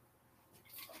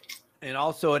 And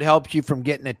also it helps you from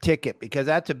getting a ticket, because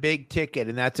that's a big ticket,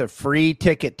 and that's a free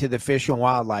ticket to the Fish and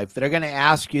Wildlife. They're going to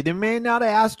ask you. They may not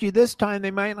ask you this time.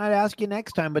 They might not ask you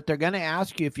next time, but they're going to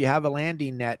ask you if you have a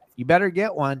landing net. You better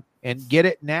get one and get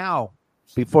it now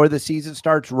before the season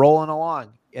starts rolling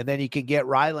along. And then you can get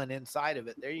Rylan inside of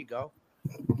it. There you go.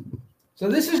 So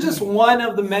this is just one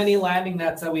of the many landing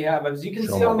nets that we have. As you can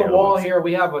see on the wall here,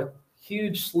 we have a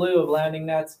huge slew of landing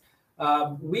nets.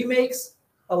 We make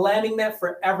a landing net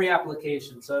for every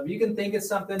application. So if you can think of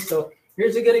something, so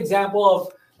here's a good example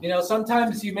of,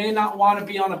 sometimes you may not want to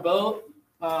be on a boat.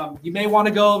 You may want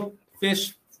to go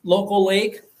fish local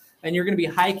lake, and you're going to be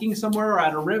hiking somewhere or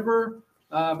at a river,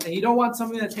 and you don't want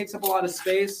something that takes up a lot of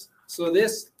space. So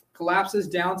this collapses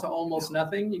down to almost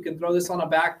nothing. You can throw this on a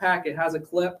backpack. It has a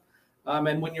clip,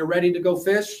 and when you're ready to go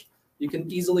fish, you can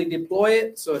easily deploy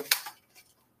it. So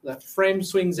the frame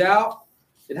swings out.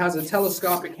 It has a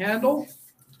telescopic handle.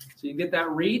 So you get that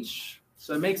reach.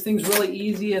 So it makes things really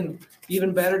easy and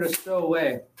even better to stow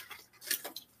away.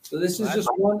 So this is just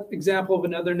one example of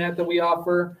another net that we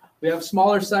offer. We have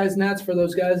smaller size nets for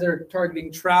those guys that are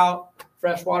targeting trout,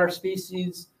 freshwater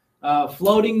species,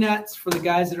 floating nets for the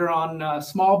guys that are on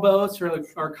small boats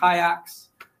or kayaks,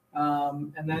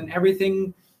 and then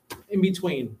everything in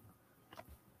between.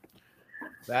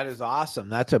 That is awesome.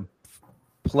 That's a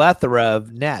plethora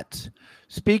of nets.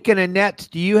 Speaking of nets,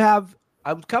 do you have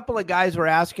a couple of guys were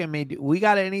asking me, we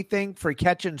got anything for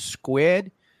catching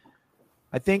squid?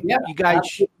 I think you guys,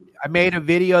 I made a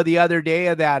video the other day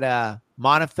of that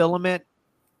monofilament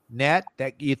net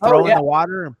that you throw in the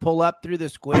water and pull up through the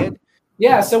squid.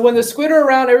 Yeah, so when the squid are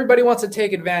around, everybody wants to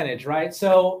take advantage, right?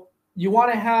 So you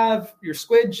want to have your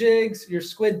squid jigs, your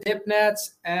squid dip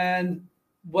nets, and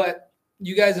what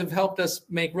you guys have helped us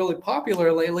make really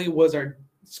popular lately was our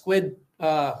squid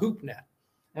hoop net.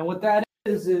 And what that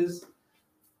is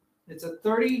it's a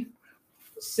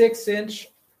 36-inch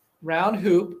round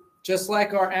hoop, just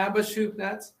like our ambush hoop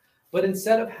nets, but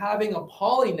instead of having a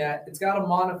poly net, it's got a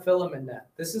monofilament net.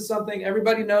 This is something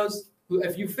everybody knows.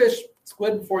 If you fish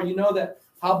squid before, you know that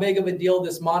how big of a deal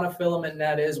this monofilament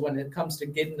net is when it comes to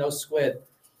getting those squid.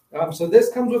 So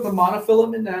this comes with a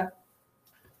monofilament net.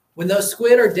 When those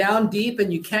squid are down deep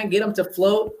and you can't get them to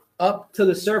float up to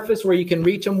the surface where you can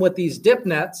reach them with these dip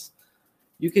nets,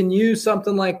 you can use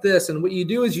something like this. And what you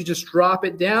do is you just drop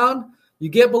it down. You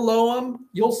get below them.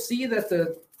 You'll see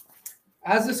that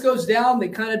as this goes down, they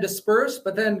kind of disperse,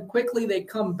 but then quickly they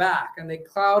come back and they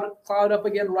cloud up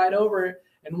again right over it.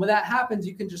 And when that happens,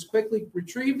 you can just quickly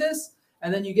retrieve this,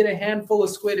 and then you get a handful of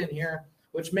squid in here,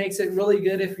 which makes it really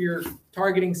good if you're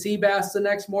targeting sea bass the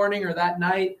next morning or that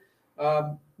night.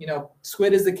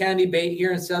 Squid is the candy bait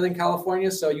here in Southern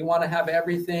California, so you want to have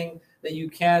everything that you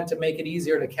can to make it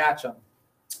easier to catch them.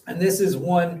 And this is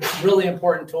one really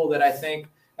important tool that I think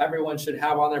everyone should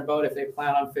have on their boat if they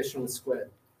plan on fishing with squid.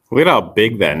 Look at how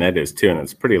big that net is, too, and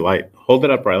it's pretty light. Hold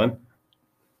it up, Rylan.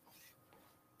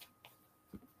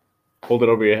 Hold it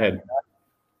over your head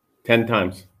 10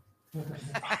 times.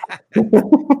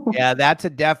 Yeah, that's a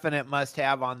definite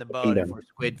must-have on the boat if we're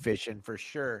squid fishing for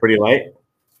sure. Pretty light?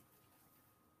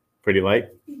 Pretty light?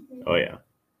 Oh, yeah.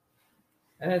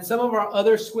 And then some of our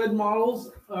other squid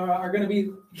models are going to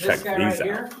be this guy right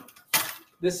here.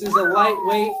 This is a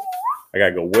lightweight. I got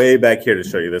to go way back here to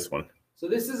show you this one. So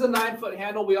this is a 9-foot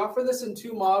handle. We offer this in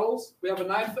two models. We have a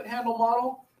 9-foot handle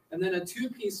model and then a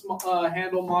 2-piece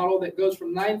handle model that goes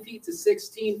from 9 feet to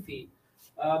 16 feet.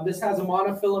 This has a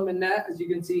monofilament net, as you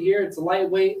can see here. It's a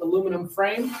lightweight aluminum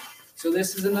frame. So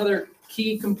this is another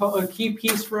key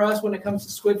piece for us when it comes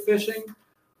to squid fishing.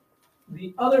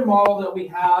 The other model that we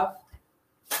have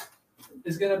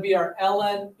is going to be our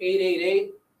LN888.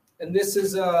 And this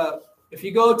is if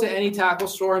you go to any tackle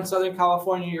store in Southern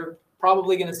California, you're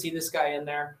probably going to see this guy in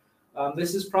there.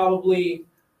 This is probably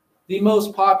the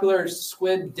most popular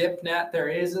squid dip net there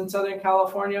is in Southern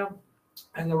California.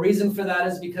 And the reason for that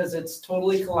is because it's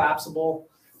totally collapsible.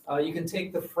 You can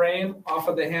take the frame off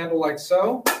of the handle like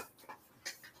so.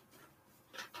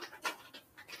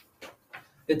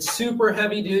 It's super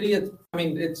heavy duty. It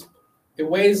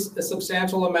weighs a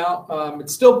substantial amount.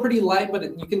 It's still pretty light, but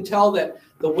you can tell that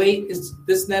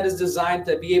this net is designed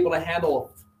to be able to handle a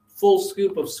full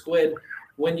scoop of squid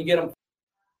when you get them.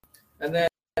 And then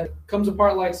it comes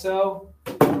apart like so.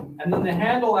 And then the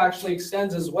handle actually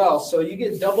extends as well. So you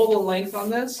get double the length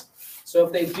on this.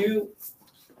 So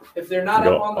if they're not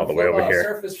up on the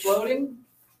surface floating,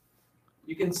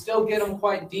 you can still get them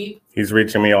quite deep. He's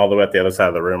reaching me all the way at the other side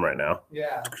of the room right now.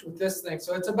 Yeah, with this thing.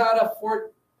 So it's about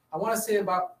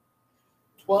about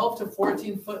 12 to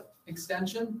 14 foot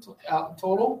extension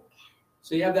total.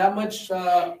 So you have that much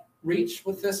reach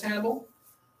with this handle.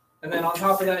 And then on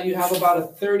top of that, you have about a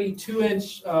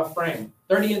 30-inch frame.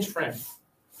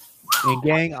 And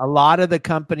gang, a lot of the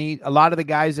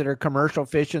guys that are commercial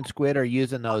fishing squid are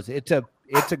using those. It's a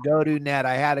go-to net.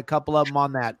 I had a couple of them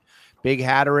on that big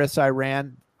Hatteras I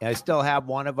ran. I still have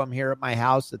one of them here at my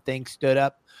house. The thing stood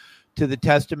up to the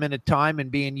testament of time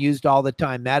and being used all the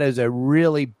time. That is a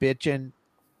really bitchin'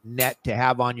 net to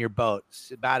have on your boat. It's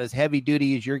about as heavy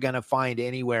duty as you're going to find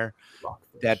anywhere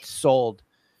that's sold.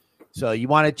 So you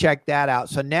want to check that out.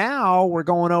 So now we're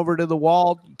going over to the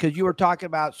wall because you were talking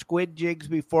about squid jigs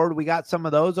before. We got some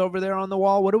of those over there on the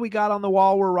wall. What do we got on the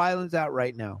wall where Ryland's at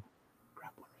right now?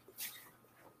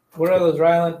 What are those,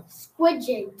 Ryland? Squid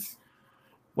jigs.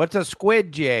 What's a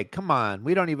squid jig? Come on.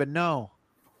 We don't even know.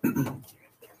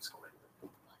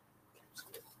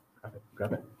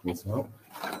 Grab it. Need some help?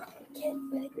 There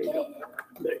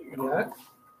you go.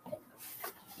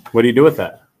 What do you do with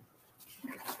that?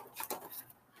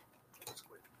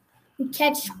 You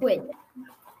catch squid.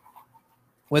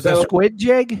 With a squid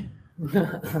jig?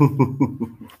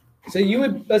 So you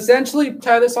would essentially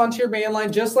tie this onto your main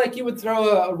line just like you would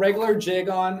throw a regular jig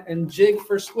on and jig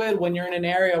for squid when you're in an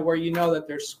area where you know that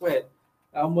there's squid.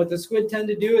 What the squid tend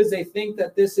to do is they think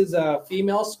that this is a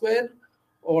female squid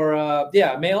or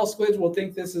male squids will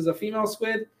think this is a female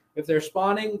squid. If they're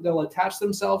spawning, they'll attach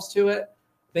themselves to it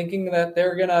thinking that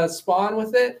they're going to spawn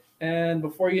with it. And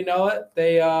before you know it,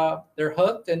 they're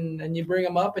hooked and you bring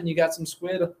them up and you got some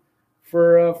squid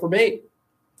for bait.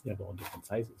 You have all different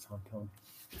sizes, huh, Tom?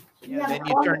 Yeah, then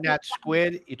you turn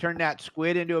that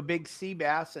squid into a big sea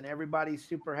bass, and everybody's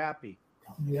super happy.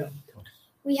 Yeah.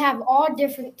 We have all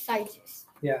different sizes.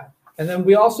 Yeah. And then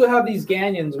we also have these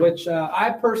ganyons, which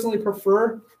I personally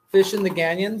prefer fishing the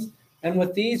ganyons. And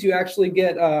with these, you actually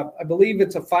get, I believe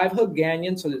it's a 5-hook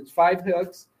ganyon, so it's 5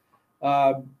 hooks.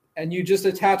 And you just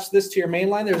attach this to your main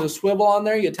line. There's a swivel on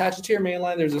there. You attach it to your main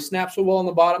line. There's a snap swivel on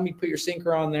the bottom. You put your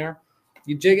sinker on there.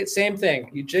 You jig it, same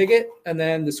thing. You jig it, and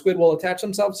then the squid will attach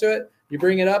themselves to it. You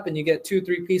bring it up, and you get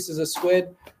 2-3 pieces of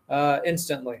squid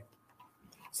instantly.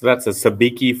 So that's a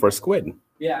sabiki for squid.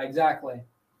 Yeah, exactly.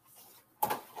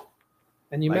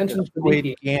 And you Like mentioned a squid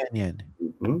sabiki. canyon.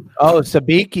 Mm-hmm. Oh,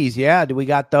 sabikis. Yeah. Do we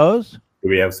got those? Do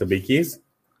we have sabikis?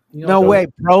 You No know, way.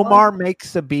 Promar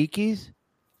makes sabikis?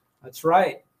 That's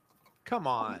right. Come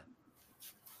on.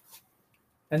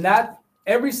 And that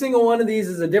every single one of these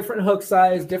is a different hook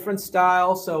size, different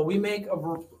style. So we make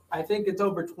I think it's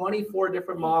over 24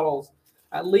 different models,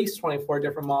 at least 24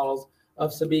 different models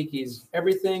of sabikis.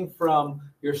 Everything from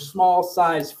your small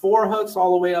size 4 hooks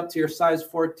all the way up to your size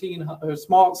 14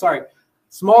 small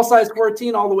size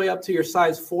 14 all the way up to your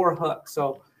size 4 hook.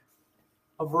 So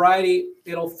a variety,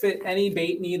 it'll fit any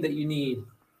bait need that you need.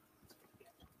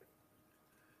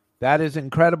 That is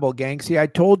incredible, gang. See, I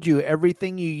told you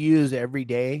everything you use every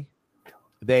day,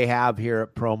 they have here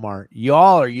at ProMar.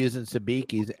 Y'all are using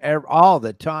sabikis all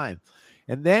the time.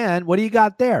 And then what do you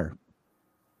got there?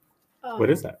 What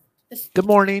is that? Good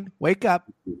morning. Wake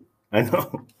up. I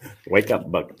know. Wake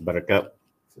up, buttercup.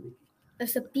 A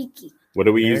sabiki. What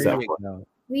do we use There that you for? go.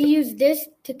 We use this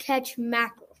to catch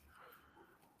mackerel.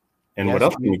 And Yes, what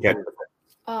else you can you catch?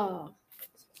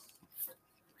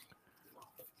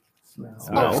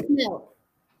 Smell. Smell.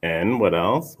 And what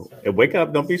else? Wake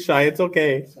up. Don't be shy. It's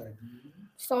okay.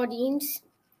 Sardines.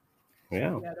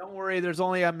 Yeah. Yeah, don't worry. There's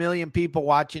only 1 million people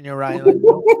watching your island.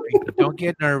 Don't worry. Don't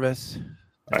get nervous.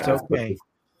 It's All right, okay.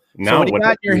 Now, So what do you what got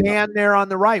in else your do you- hand there on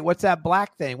the right? What's that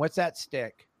black thing? What's that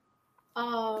stick?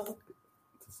 It's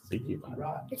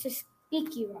a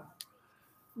speaky rod.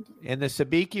 And the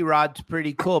sabiki rod's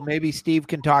pretty cool. Maybe Steve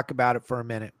can talk about it for a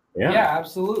minute. Yeah,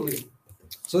 absolutely.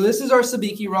 So this is our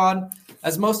sabiki rod.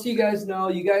 As most of you guys know,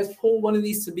 you guys pull one of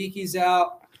these sabikis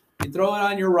out, you throw it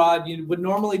on your rod. You would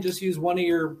normally just use one of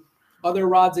your other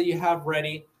rods that you have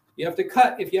ready. You have to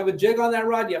cut, if you have a jig on that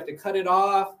rod, you have to cut it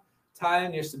off, tie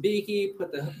in your sabiki,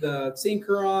 put the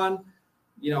sinker on,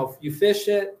 you fish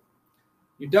it.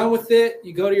 You're done with it.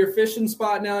 You go to your fishing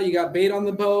spot now. You got bait on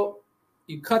the boat.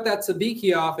 You cut that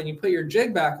sabiki off and you put your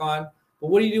jig back on. But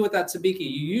what do you do with that sabiki?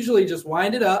 You usually just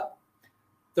wind it up,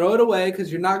 throw it away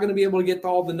because you're not going to be able to get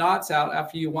all the knots out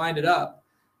after you wind it up.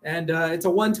 And it's a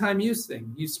one-time use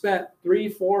thing. You spent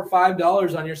 $3, $4,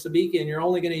 $5 on your sabiki and you're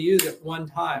only going to use it one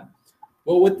time.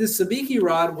 Well, with this sabiki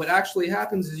rod, what actually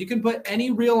happens is you can put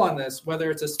any reel on this, whether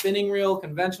it's a spinning reel,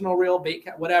 conventional reel, bait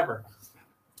cat, whatever.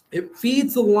 It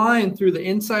feeds the line through the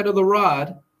inside of the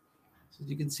rod. So as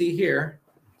you can see here,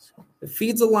 it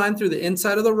feeds the line through the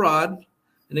inside of the rod,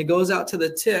 and it goes out to the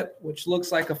tip, which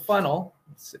looks like a funnel.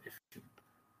 Let's see if you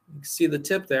can see the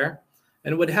tip there.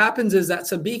 And what happens is that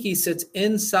sabiki sits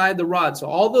inside the rod. So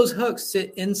all those hooks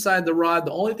sit inside the rod.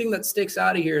 The only thing that sticks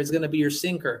out of here is going to be your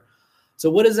sinker. So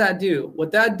what does that do?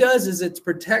 What that does is it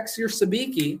protects your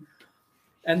sabiki,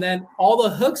 and then all the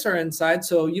hooks are inside.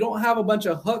 So you don't have a bunch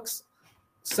of hooks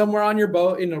somewhere on your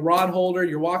boat in a rod holder.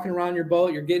 You're walking around your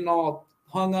boat. You're getting all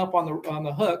hung up on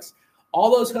the hooks. All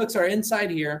those hooks are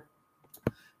inside here.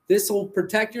 This will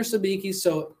protect your sabiki,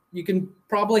 so you can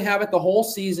probably have it the whole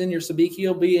season. Your sabiki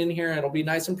will be in here. It'll be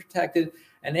nice and protected.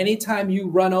 And anytime you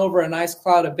run over a nice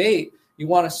cloud of bait, you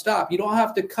want to stop. You don't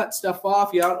have to cut stuff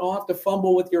off. You don't have to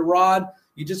fumble with your rod.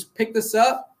 You just pick this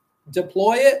up,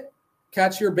 deploy it,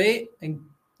 catch your bait, and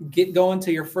get going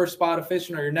to your first spot of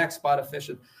fishing or your next spot of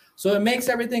fishing. So it makes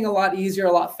everything a lot easier,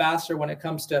 a lot faster when it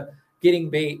comes to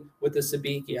getting bait with the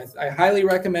sabiki. I highly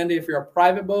recommend it if you're a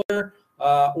private boater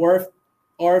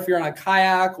or if you're on a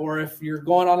kayak or if you're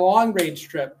going on a long-range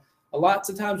trip. Lots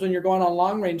of times when you're going on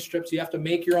long-range trips, you have to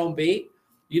make your own bait.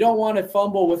 You don't want to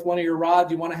fumble with one of your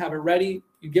rods. You want to have it ready.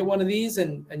 You get one of these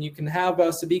and you can have a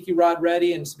sabiki rod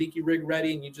ready and sabiki rig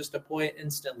ready, and you just deploy it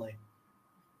instantly.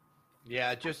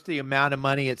 Yeah, just the amount of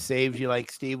money it saves you,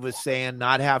 like Steve was saying,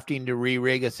 not having to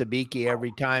re-rig a sabiki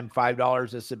every time,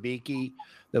 $5 a sabiki.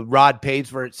 The rod pays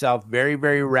for itself very,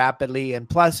 very rapidly. And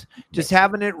plus, just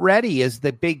having it ready is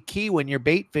the big key when you're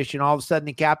bait fishing. All of a sudden,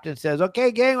 the captain says,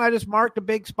 okay, gang, I just marked a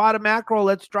big spot of mackerel.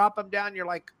 Let's drop them down. You're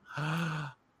like, oh,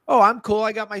 I'm cool.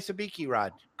 I got my sabiki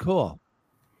rod. Cool.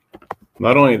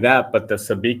 Not only that, but the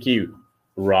sabiki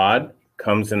rod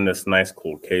comes in this nice,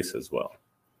 cool case as well.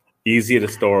 Easy to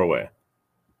store away.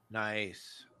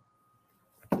 Nice.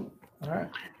 All right.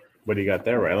 What do you got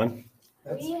there, Rylan?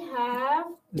 We have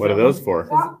What are those for?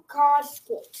 rock cod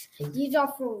squirts. These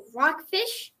are for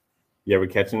rockfish. You ever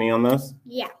catch any on those?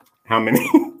 Yeah. How many?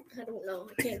 I don't know.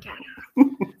 I can't count.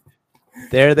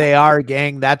 There they are,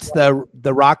 gang. That's the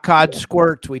rock cod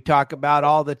squirts we talk about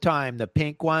all the time, the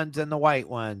pink ones and the white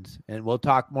ones. And we'll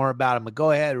talk more about them. But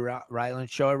go ahead, Rylan,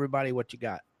 show everybody what you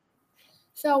got.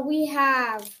 So we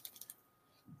have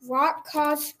rock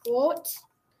cod squirts,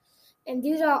 and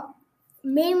these are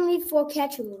mainly for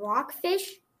catching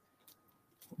rockfish.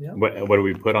 Yeah. What do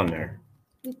we put on there?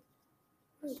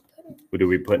 Do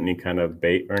we put any kind of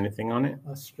bait or anything on it?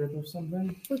 A strip of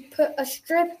something. We put a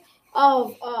strip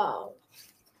of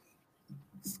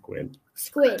Squid.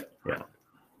 A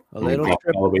And little we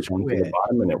strip all the way of down to the squid.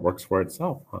 bottom, and it works for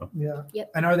itself. Huh? Yeah.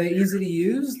 Yep. And are they easy to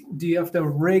use? Do you have to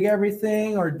rig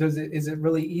everything, or is it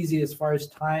really easy as far as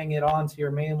tying it onto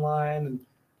your main line? And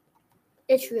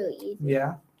It's really easy.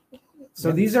 yeah.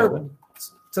 So these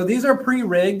are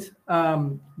pre-rigged.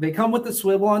 They come with the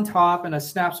swivel on top and a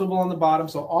snap swivel on the bottom.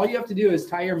 So all you have to do is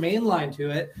tie your main line to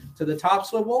it, to the top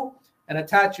swivel, and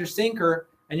attach your sinker,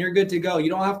 and you're good to go. You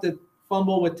don't have to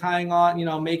fumble with tying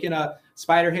on, making a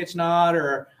spider hitch knot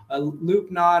or a loop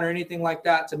knot or anything like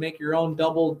that to make your own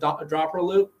double dropper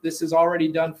loop. This is already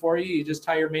done for you. You just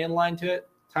tie your main line to it,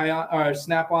 tie on or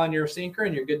snap on your sinker,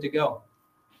 and you're good to go.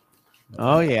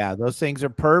 Oh, yeah. Those things are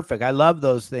perfect. I love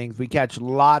those things. We catch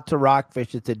lots of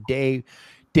rockfish. It's a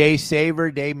day saver,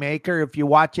 day maker. If you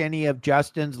watch any of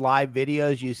Justin's live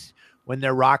videos, when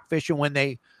they're rock fishing, when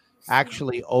they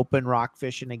actually open rock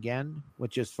fishing again,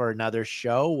 which is for another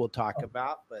show we'll talk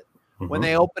about. But when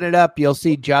they open it up, you'll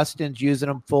see Justin's using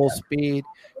them full speed.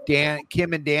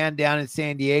 Kim and Dan down in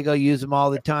San Diego use them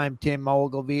all the time. Tim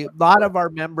Ogilvy. A lot of our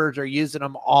members are using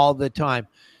them all the time.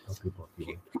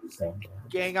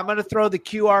 Gang, I'm going to throw the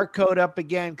QR code up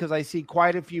again because I see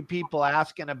quite a few people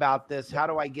asking about this. How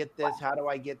do I get this? How do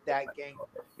I get that, gang?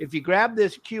 If you grab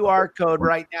this QR code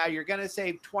right now, you're going to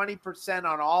save 20%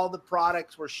 on all the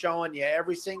products we're showing you.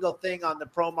 Every single thing on the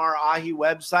PROMAR AHI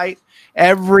website,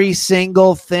 every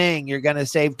single thing, you're going to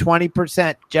save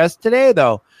 20% just today,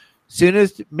 though. Soon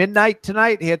as midnight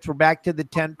tonight hits, we're back to the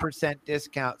 10%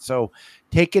 discount. So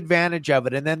take advantage of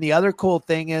it. And then the other cool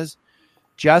thing is,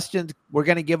 we're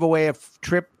going to give away a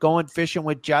trip going fishing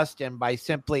with Justin by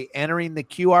simply entering the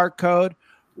QR code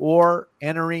or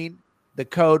entering the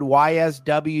code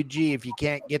YSWG. If you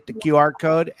can't get the QR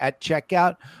code at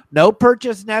checkout, no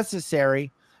purchase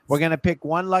necessary. We're going to pick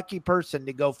one lucky person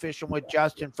to go fishing with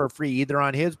Justin for free, either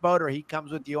on his boat or he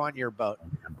comes with you on your boat.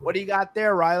 What do you got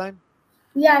there, Rylan?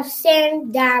 We have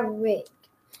sand dab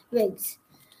rigs.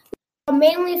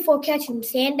 Mainly for catching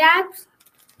sand dabs.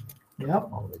 Yep.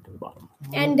 All the way to the bottom.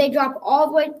 And they drop all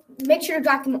the way. Make sure to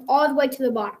drop them all the way to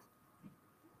the bottom.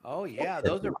 Oh, yeah.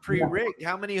 Those are pre-rigged.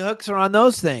 How many hooks are on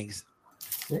those things?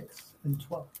 6 and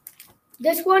 12.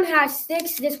 This one has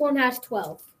 6. This one has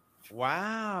 12.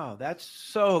 Wow. That's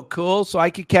so cool. So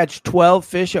I could catch 12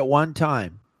 fish at one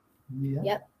time. Yeah.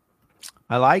 Yep.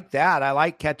 I like that. I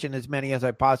like catching as many as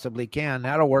I possibly can.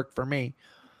 That'll work for me.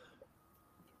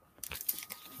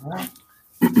 All right.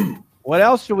 What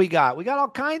else do we got? We got all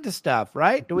kinds of stuff,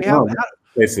 right? Do we have?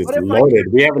 This is What if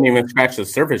loaded. We haven't even scratched the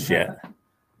surface yet.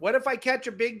 What if I catch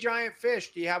a big giant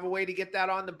fish? Do you have a way to get that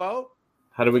on the boat?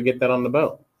 How do we get that on the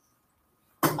boat?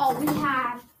 Oh, we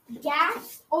have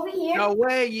gas over here. No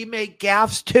way. You make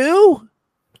gaffs too?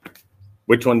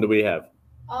 Which one do we have?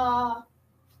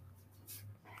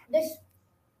 This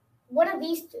one of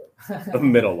these two. The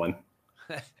middle one.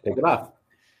 Take it off.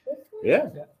 This one? Yeah,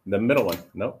 the middle one.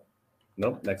 Nope.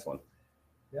 Next one.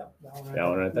 Yep. That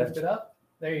one right there. Lift it up.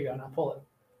 There you go. Now pull it.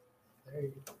 There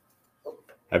you go.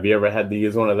 Have you ever had to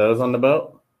use one of those on the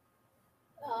boat?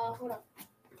 Hold on.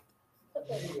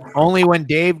 Only when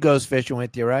Dave goes fishing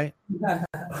with you, right?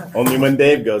 Only when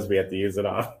Dave goes, we have to use it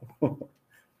on.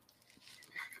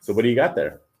 So what do you got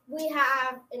there? We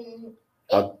have an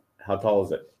How tall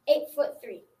is it?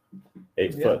 8'3".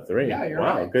 8'3". Yeah, you're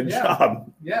wow, right. good Yeah.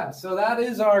 job. Yeah, so that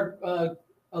is our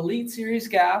Elite Series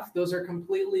gaff. Those are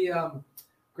completely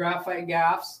graphite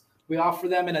gaffs. We offer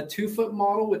them in a 2-foot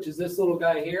model, which is this little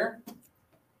guy here,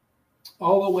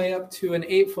 all the way up to an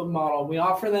 8-foot model. We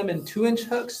offer them in 2-inch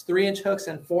hooks, 3-inch hooks,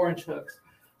 and 4-inch hooks.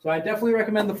 So I definitely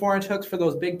recommend the 4-inch hooks for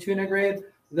those big tuna grade.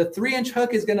 The 3-inch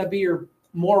hook is going to be your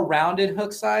more rounded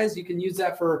hook size. You can use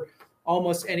that for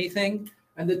almost anything.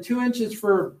 And the 2-inch is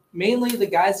for mainly the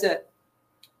guys that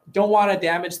don't want to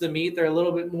damage the meat. They're a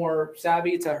little bit more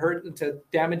savvy to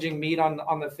damaging meat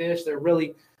on the fish. They're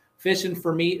really fishing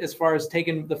for meat as far as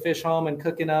taking the fish home and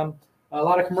cooking them. A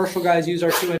lot of commercial guys use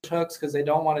our 2-inch hooks because they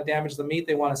don't want to damage the meat.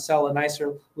 They want to sell a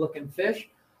nicer looking fish.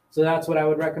 So that's what I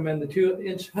would recommend the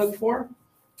 2-inch hook for.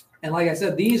 And like I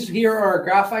said, these here are our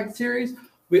graphite series.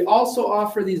 We also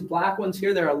offer these black ones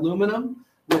here. They're aluminum,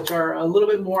 which are a little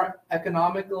bit more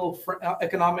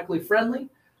economically friendly.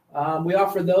 We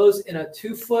offer those in a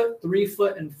 2-foot,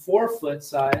 3-foot, and 4-foot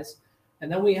size.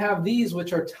 And then we have these,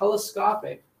 which are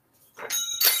telescopic.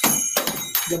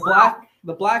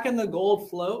 The black and the gold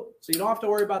float, so you don't have to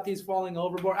worry about these falling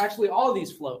overboard. Actually, all of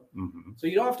these float. Mm-hmm. So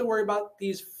you don't have to worry about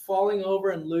these falling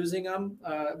over and losing them.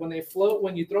 When they float,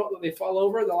 when you they fall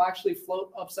over, they'll actually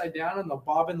float upside down and they'll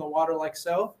bob in the water like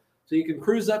so. So you can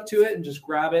cruise up to it and just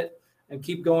grab it and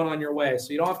keep going on your way.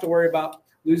 So you don't have to worry about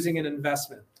losing an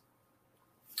investment.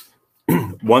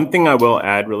 One thing I will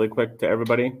add really quick to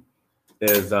everybody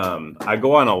is I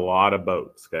go on a lot of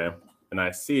boats, okay? And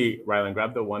I see, Rylan,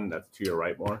 grab the one that's to your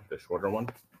right more, the shorter one.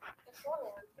 The shorter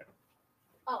one? Yeah.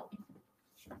 Oh.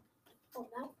 Oh,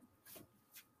 that?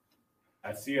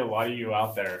 I see a lot of you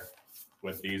out there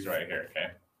with these right here,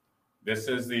 okay? This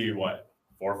is the what?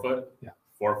 4 foot? Yeah.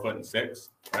 4 foot and 6,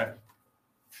 right?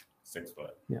 6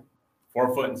 foot. Yeah.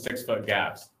 4 foot and 6 foot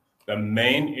gaps. The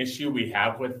main issue we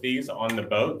have with these on the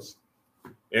boats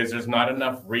is there's not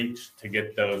enough reach to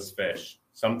get those fish.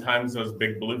 Sometimes those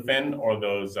big bluefin or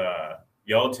those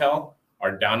yellowtail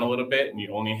are down a little bit and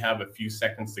you only have a few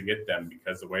seconds to get them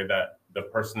because the way that the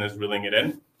person is reeling it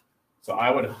in. So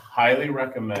I would highly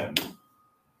recommend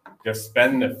just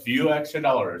spend a few extra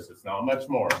dollars. It's not much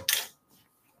more.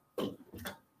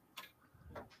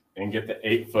 And get the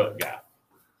 8 foot gap.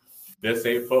 This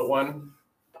 8 foot one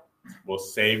will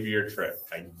save your trip.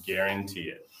 I guarantee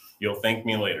it. You'll thank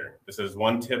me later. This is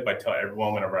one tip I tell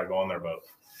everyone whenever I go on their boat.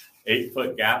 8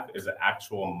 foot gap is an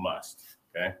actual must,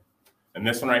 okay? And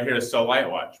this one right here is so light.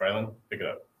 Watch, Rylan, pick it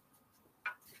up.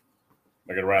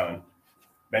 Look at Rylan.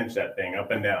 Bench that thing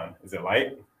up and down. Is it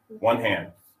light? One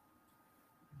hand.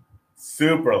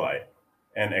 Super light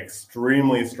and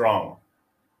extremely strong.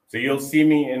 So you'll see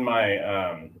me in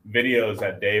my videos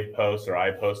that Dave posts or I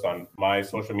post on my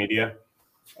social media.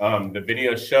 The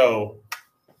videos show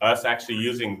us actually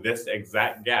using this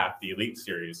exact gap, the Elite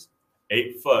Series,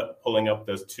 8 foot, pulling up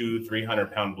those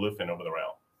 200-300 pound bluefin over the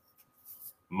rail.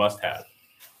 Must have.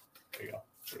 There you go.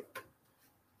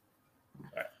 All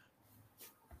right.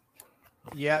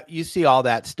 Yeah, you see all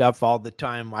that stuff all the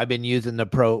time. I've been using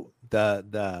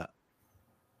the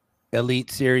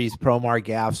Elite Series PROMAR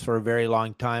gaffs for a very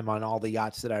long time on all the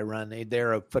yachts that I run.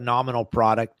 They're a phenomenal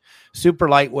product, super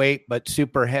lightweight, but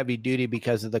super heavy duty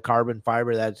because of the carbon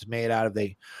fiber that's made out of.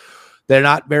 They're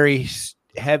not very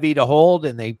heavy to hold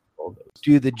and they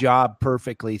do the job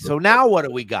perfectly. So now what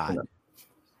do we got?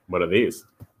 What are these?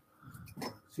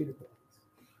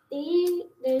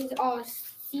 There's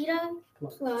cedar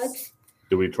plugs.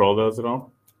 Do we troll those at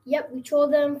all? Yep, we troll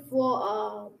them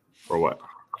for what?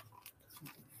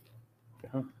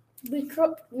 We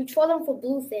troll them for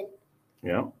bluefin.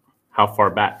 Yeah. How far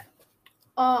back?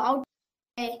 I'll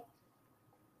say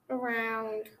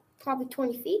around probably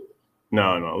 20 feet.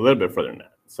 No, a little bit further than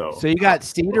that. So you got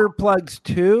cedar plugs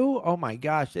too? Oh my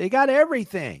gosh, they got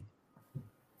everything.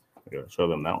 Show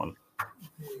them that one.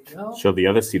 Show the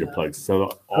other cedar plugs.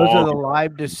 So those are the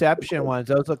live deception ones.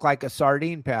 Those look like a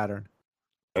sardine pattern.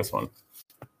 This one.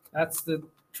 That's the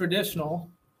traditional.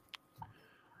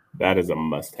 That is a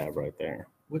must-have right there.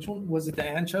 Which one was it? The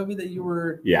anchovy that you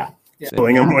were? Yeah.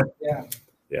 Pulling them with.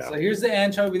 Yeah. So here's the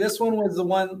anchovy. This one was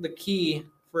the key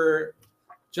for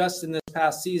just in this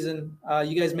past season.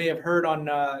 You guys may have heard on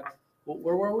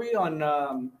where were we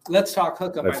on? Let's Talk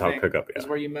Hookup. Let's Talk Hookup. Yeah. Is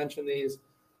where you mentioned these,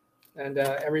 and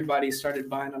everybody started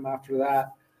buying them after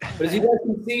that. But as you guys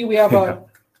can see, we have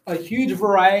a huge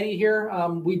variety here.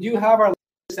 We do have our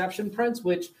deception prints,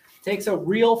 which takes a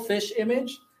real fish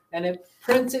image and it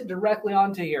prints it directly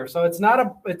onto here. So it's not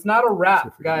a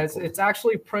wrap, guys. It's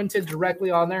actually printed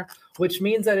directly on there, which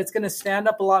means that it's going to stand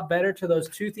up a lot better to those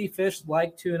toothy fish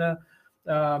like tuna,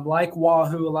 like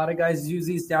wahoo. A lot of guys use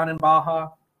these down in Baja.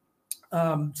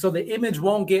 So the image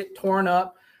won't get torn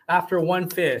up after one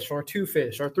fish or two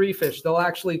fish or three fish. They'll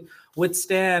actually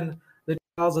withstand the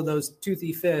trials of those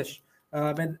toothy fish.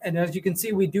 And as you can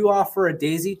see, we do offer a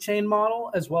daisy chain model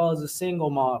as well as a single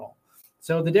model.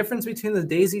 So the difference between the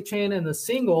daisy chain and the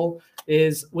single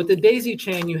is with the daisy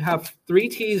chain, you have 3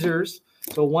 teasers.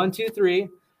 So 1, 2, 3,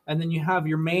 and then you have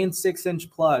your main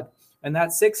 6-inch plug. And that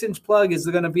 6-inch plug is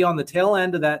going to be on the tail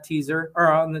end of that teaser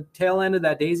or on the tail end of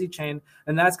that daisy chain.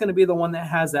 And that's going to be the one that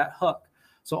has that hook.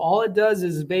 So all it does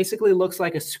is basically looks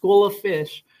like a school of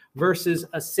fish versus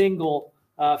a single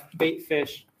bait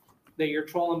fish that you're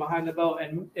trolling behind the boat.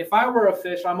 And if I were a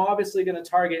fish, I'm obviously going to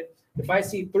target, if I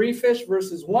see 3 fish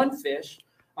versus 1 fish,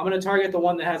 I'm going to target the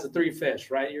one that has the 3 fish,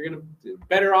 right? You're going to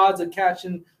better odds of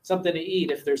catching something to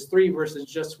eat if there's 3 versus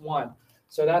just 1.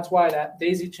 So that's why that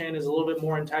daisy chain is a little bit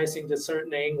more enticing to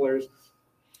certain anglers.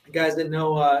 Guys that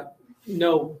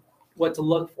know what to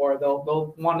look for,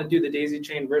 they'll want to do the daisy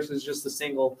chain versus just the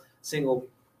single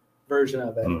version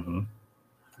of it. Mm-hmm.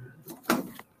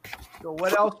 So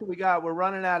what else do we got? We're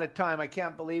running out of time. I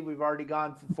can't believe we've already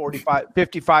gone for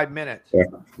 55 minutes.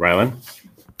 Rylan,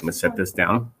 I'm gonna set this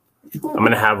down. I'm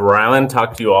gonna have Rylan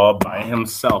talk to you all by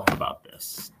himself about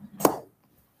this.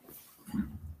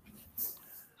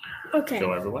 Okay.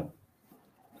 Show everyone.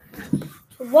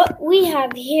 What we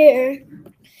have here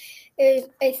is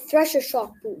a thresher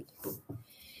shark booth.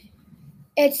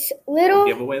 It's little.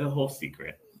 Give away the whole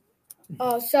secret.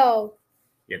 So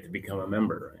You have to become a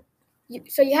member, right?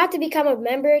 you have to become a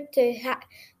member to have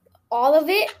all of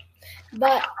it.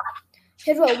 But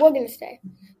here's what we're gonna say.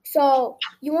 So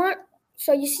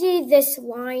you see this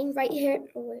line right here.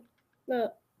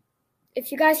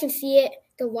 If you guys can see it,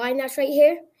 the line that's right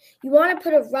here. You want to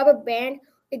put a rubber band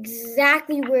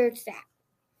exactly where it's at.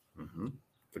 Mm-hmm.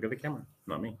 Look at the camera,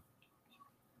 not me.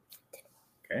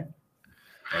 Okay.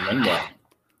 And then what?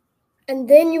 And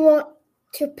then you want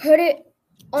to put it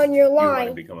on your You want to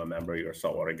line. become a member. You're a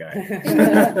saltwater guy.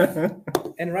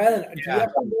 And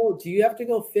Rylan, do you have to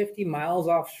go 50 miles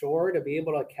offshore to be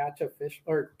able to catch a fish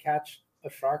or catch a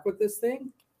shark with this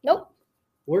thing? Nope.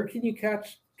 Where can you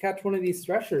catch one of these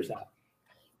threshers at?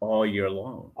 All year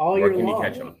long. All Where year can long. you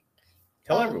catch them?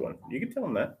 Tell everyone. You can tell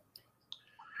them that.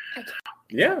 I can't.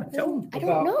 Yeah, tell them. I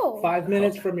don't know. 5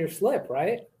 minutes from your slip,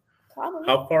 right? Probably.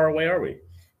 How far away are we?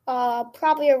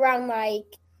 Probably around like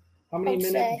How many I'd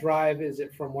minute say- drive is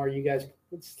it from where you guys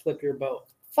would slip your boat?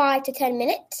 5 to 10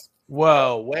 minutes.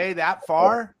 Whoa, way that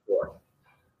far?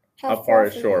 How far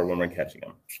is from shore here? when we're catching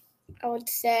them? I would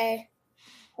say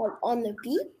on the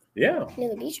beach, Yeah. near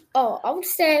the beach. Oh, I would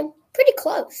say pretty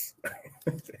close.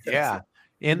 Yeah,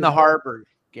 in the harbor,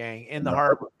 gang, in the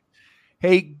harbor.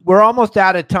 Hey, we're almost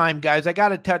out of time, guys. I got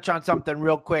to touch on something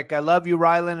real quick. I love you,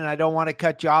 Rylan, and I don't want to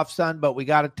cut you off, son, but we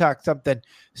got to talk something.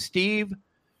 Steve,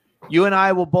 you and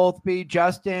I will both be,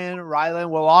 Justin, Rylan,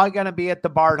 we're all going to be at the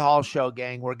Bard Hall show,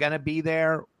 gang. We're going to be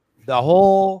there. The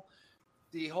whole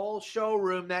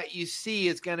showroom that you see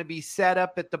is going to be set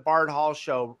up at the Bard Hall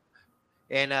show.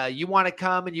 And you want to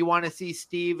come and you want to see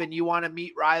Steve and you want to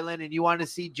meet Rylan and you want to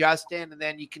see Justin, and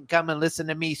then you can come and listen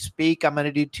to me speak. I'm going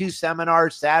to do 2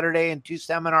 seminars Saturday and 2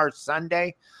 seminars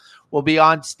Sunday. We'll be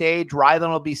on stage. Rylan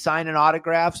will be signing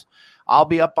autographs. I'll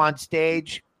be up on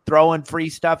stage throwing free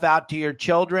stuff out to your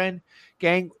children.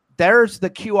 Gang, there's the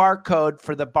QR code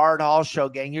for the Bard Hall show,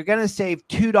 gang. You're going to save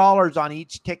 $2 on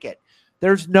each ticket.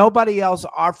 There's nobody else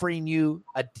offering you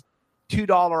a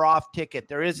 $2 off ticket.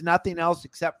 There is nothing else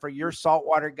except for your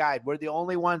saltwater guide. We're the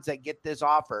only ones that get this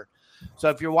offer. So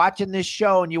if you're watching this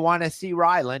show and you want to see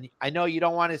Rylan, I know you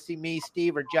don't want to see me,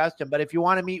 Steve, or Justin, but if you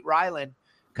want to meet Rylan,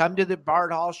 come to the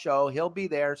Bard Hall show. He'll be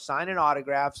there signing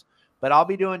autographs, but I'll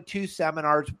be doing 2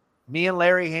 seminars. Me and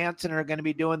Larry Hansen are going to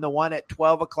be doing the one at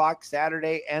 12 o'clock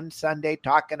Saturday and Sunday,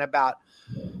 talking about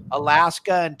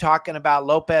Alaska and talking about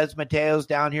Lopez Mateos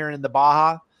down here in the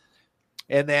Baja.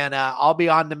 And then I'll be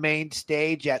on the main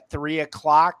stage at 3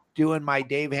 o'clock doing my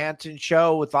Dave Hansen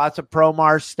show with lots of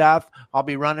PROMAR stuff. I'll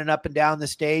be running up and down the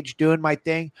stage doing my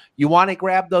thing. You want to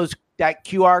grab that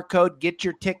QR code, get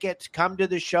your tickets, come to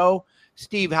the show.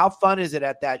 Steve, how fun is it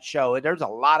at that show? There's a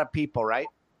lot of people, right?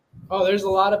 Oh, there's a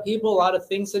lot of people, a lot of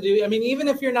things to do. I mean, even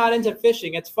if you're not into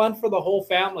fishing, it's fun for the whole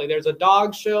family. There's a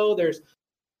dog show. There's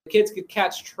kids could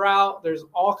catch trout. There's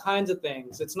all kinds of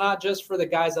things. It's not just for the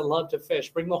guys that love to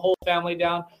fish. Bring the whole family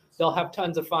down. They'll have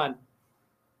tons of fun.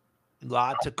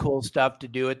 Lots of cool stuff to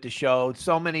do at the show.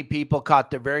 So many people caught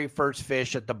their very first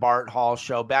fish at the Bart Hall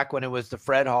show back when it was the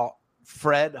Fred Hall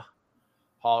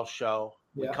show.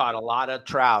 We caught a lot of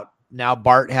trout. Now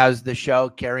Bart has the show,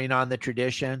 carrying on the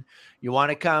tradition. You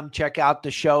want to come check out the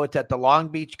show. It's at the Long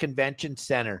Beach Convention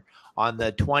Center on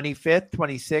the 25th,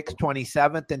 26th,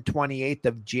 27th, and 28th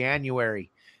of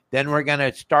January. Then we're going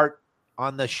to start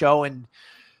on the show in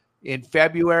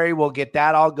February. We'll get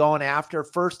that all going after.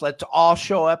 First, let's all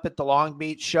show up at the Long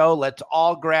Beach show. Let's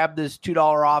all grab this $2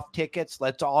 off tickets.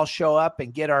 Let's all show up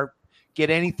and get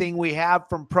anything we have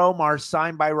from PROMAR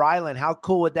signed by Rylan. How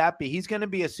cool would that be? He's going to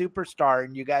be a superstar,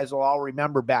 and you guys will all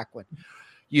remember back when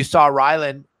you saw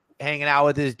Rylan hanging out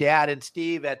with his dad and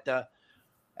Steve at the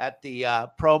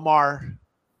PROMAR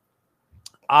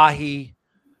Ahi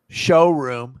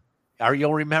showroom. Or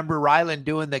you'll remember Rylan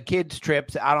doing the kids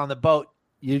trips out on the boat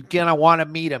You're going to want to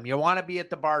meet them. You want to be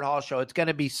at the Bart Hall show. It's going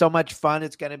to be so much fun.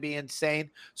 It's going to be insane.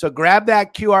 So grab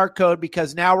that QR code,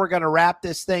 because now we're going to wrap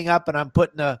this thing up, and I'm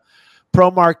putting the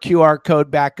PROMAR QR code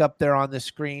back up there on the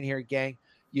screen here, gang.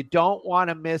 You don't want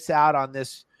to miss out on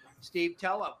this. Steve,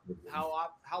 tell them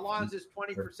how long is this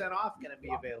 20% off going to be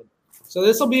available? So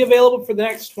this will be available for the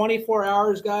next 24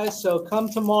 hours, guys. So come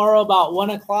tomorrow about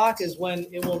 1 o'clock is when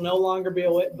it will no longer be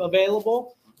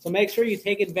available. So make sure you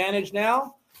take advantage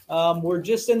now. We're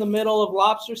just in the middle of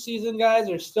lobster season, guys.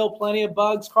 There's still plenty of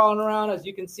bugs crawling around, as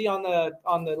you can see on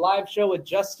the live show with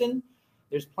Justin.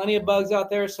 There's plenty of bugs out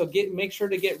there, so make sure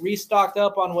to get restocked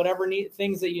up on whatever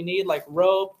things that you need, like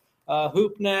rope,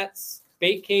 hoop nets,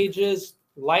 bait cages,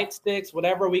 light sticks,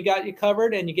 whatever. We got you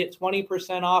covered, and you get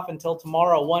 20% off until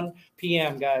tomorrow, 1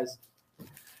 p.m., guys.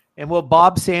 And will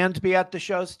Bob Sands be at the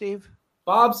show, Steve?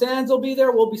 Bob Sands will be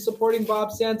there. We'll be supporting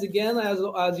Bob Sands again,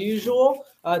 as usual.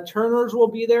 Turner's will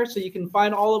be there, so you can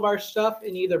find all of our stuff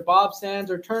in either Bob Sands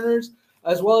or Turner's,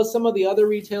 as well as some of the other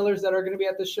retailers that are going to be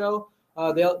at the show.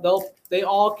 They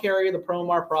all carry the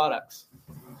PROMAR products.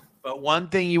 But one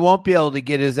thing you won't be able to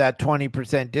get is that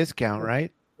 20% discount,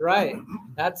 right? Right.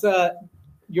 That's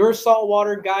your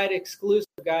Saltwater Guide exclusive,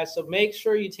 guys. So make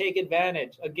sure you take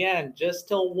advantage. Again, just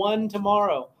till 1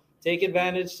 tomorrow. Take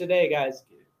advantage today, guys.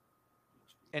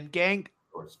 And gang,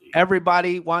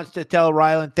 everybody wants to tell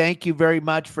Rylan, thank you very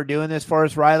much for doing this for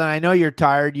us. Rylan, I know you're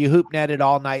tired. You hoop netted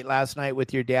all night last night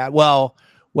with your dad. Well,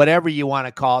 whatever you want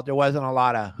to call it. There wasn't a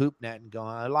lot of hoop netting going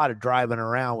on, a lot of driving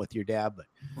around with your dad. But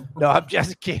no, I'm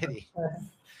just kidding.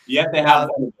 You have to have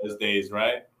one of those days,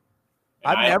 right?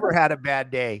 And I've never had a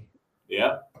bad day.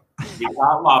 Yep. We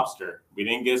caught lobster. We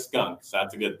didn't get skunks. So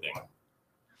that's a good thing.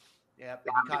 Yeah,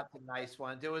 but you caught some nice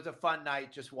ones. It was a fun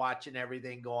night just watching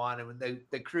everything go on. And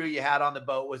the crew you had on the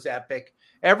boat was epic.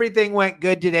 Everything went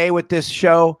good today with this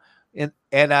show. And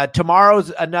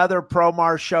tomorrow's another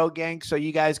PROMAR show, gang. So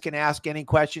you guys can ask any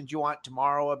questions you want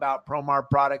tomorrow about PROMAR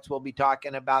products. We'll be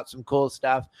talking about some cool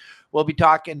stuff. We'll be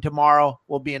talking tomorrow.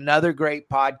 Will be another great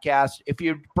podcast. If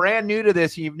you're brand new to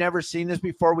this and you've never seen this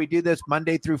before, we do this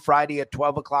Monday through Friday at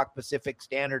 12 o'clock Pacific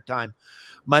Standard Time.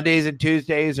 Mondays and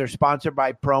Tuesdays are sponsored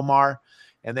by PROMAR.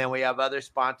 And then we have other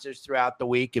sponsors throughout the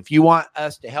week. If you want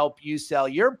us to help you sell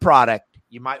your product,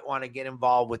 you might want to get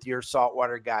involved with your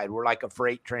Saltwater Guide. We're like a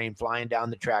freight train flying down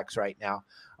the tracks right now.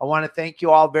 I want to thank you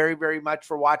all very, very much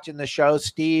for watching the show.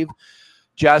 Steve,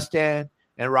 Justin,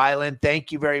 and Rylan,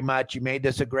 thank you very much. You made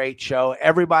this a great show.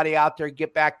 Everybody out there,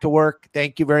 get back to work.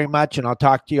 Thank you very much, and I'll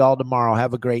talk to you all tomorrow.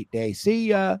 Have a great day. See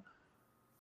ya.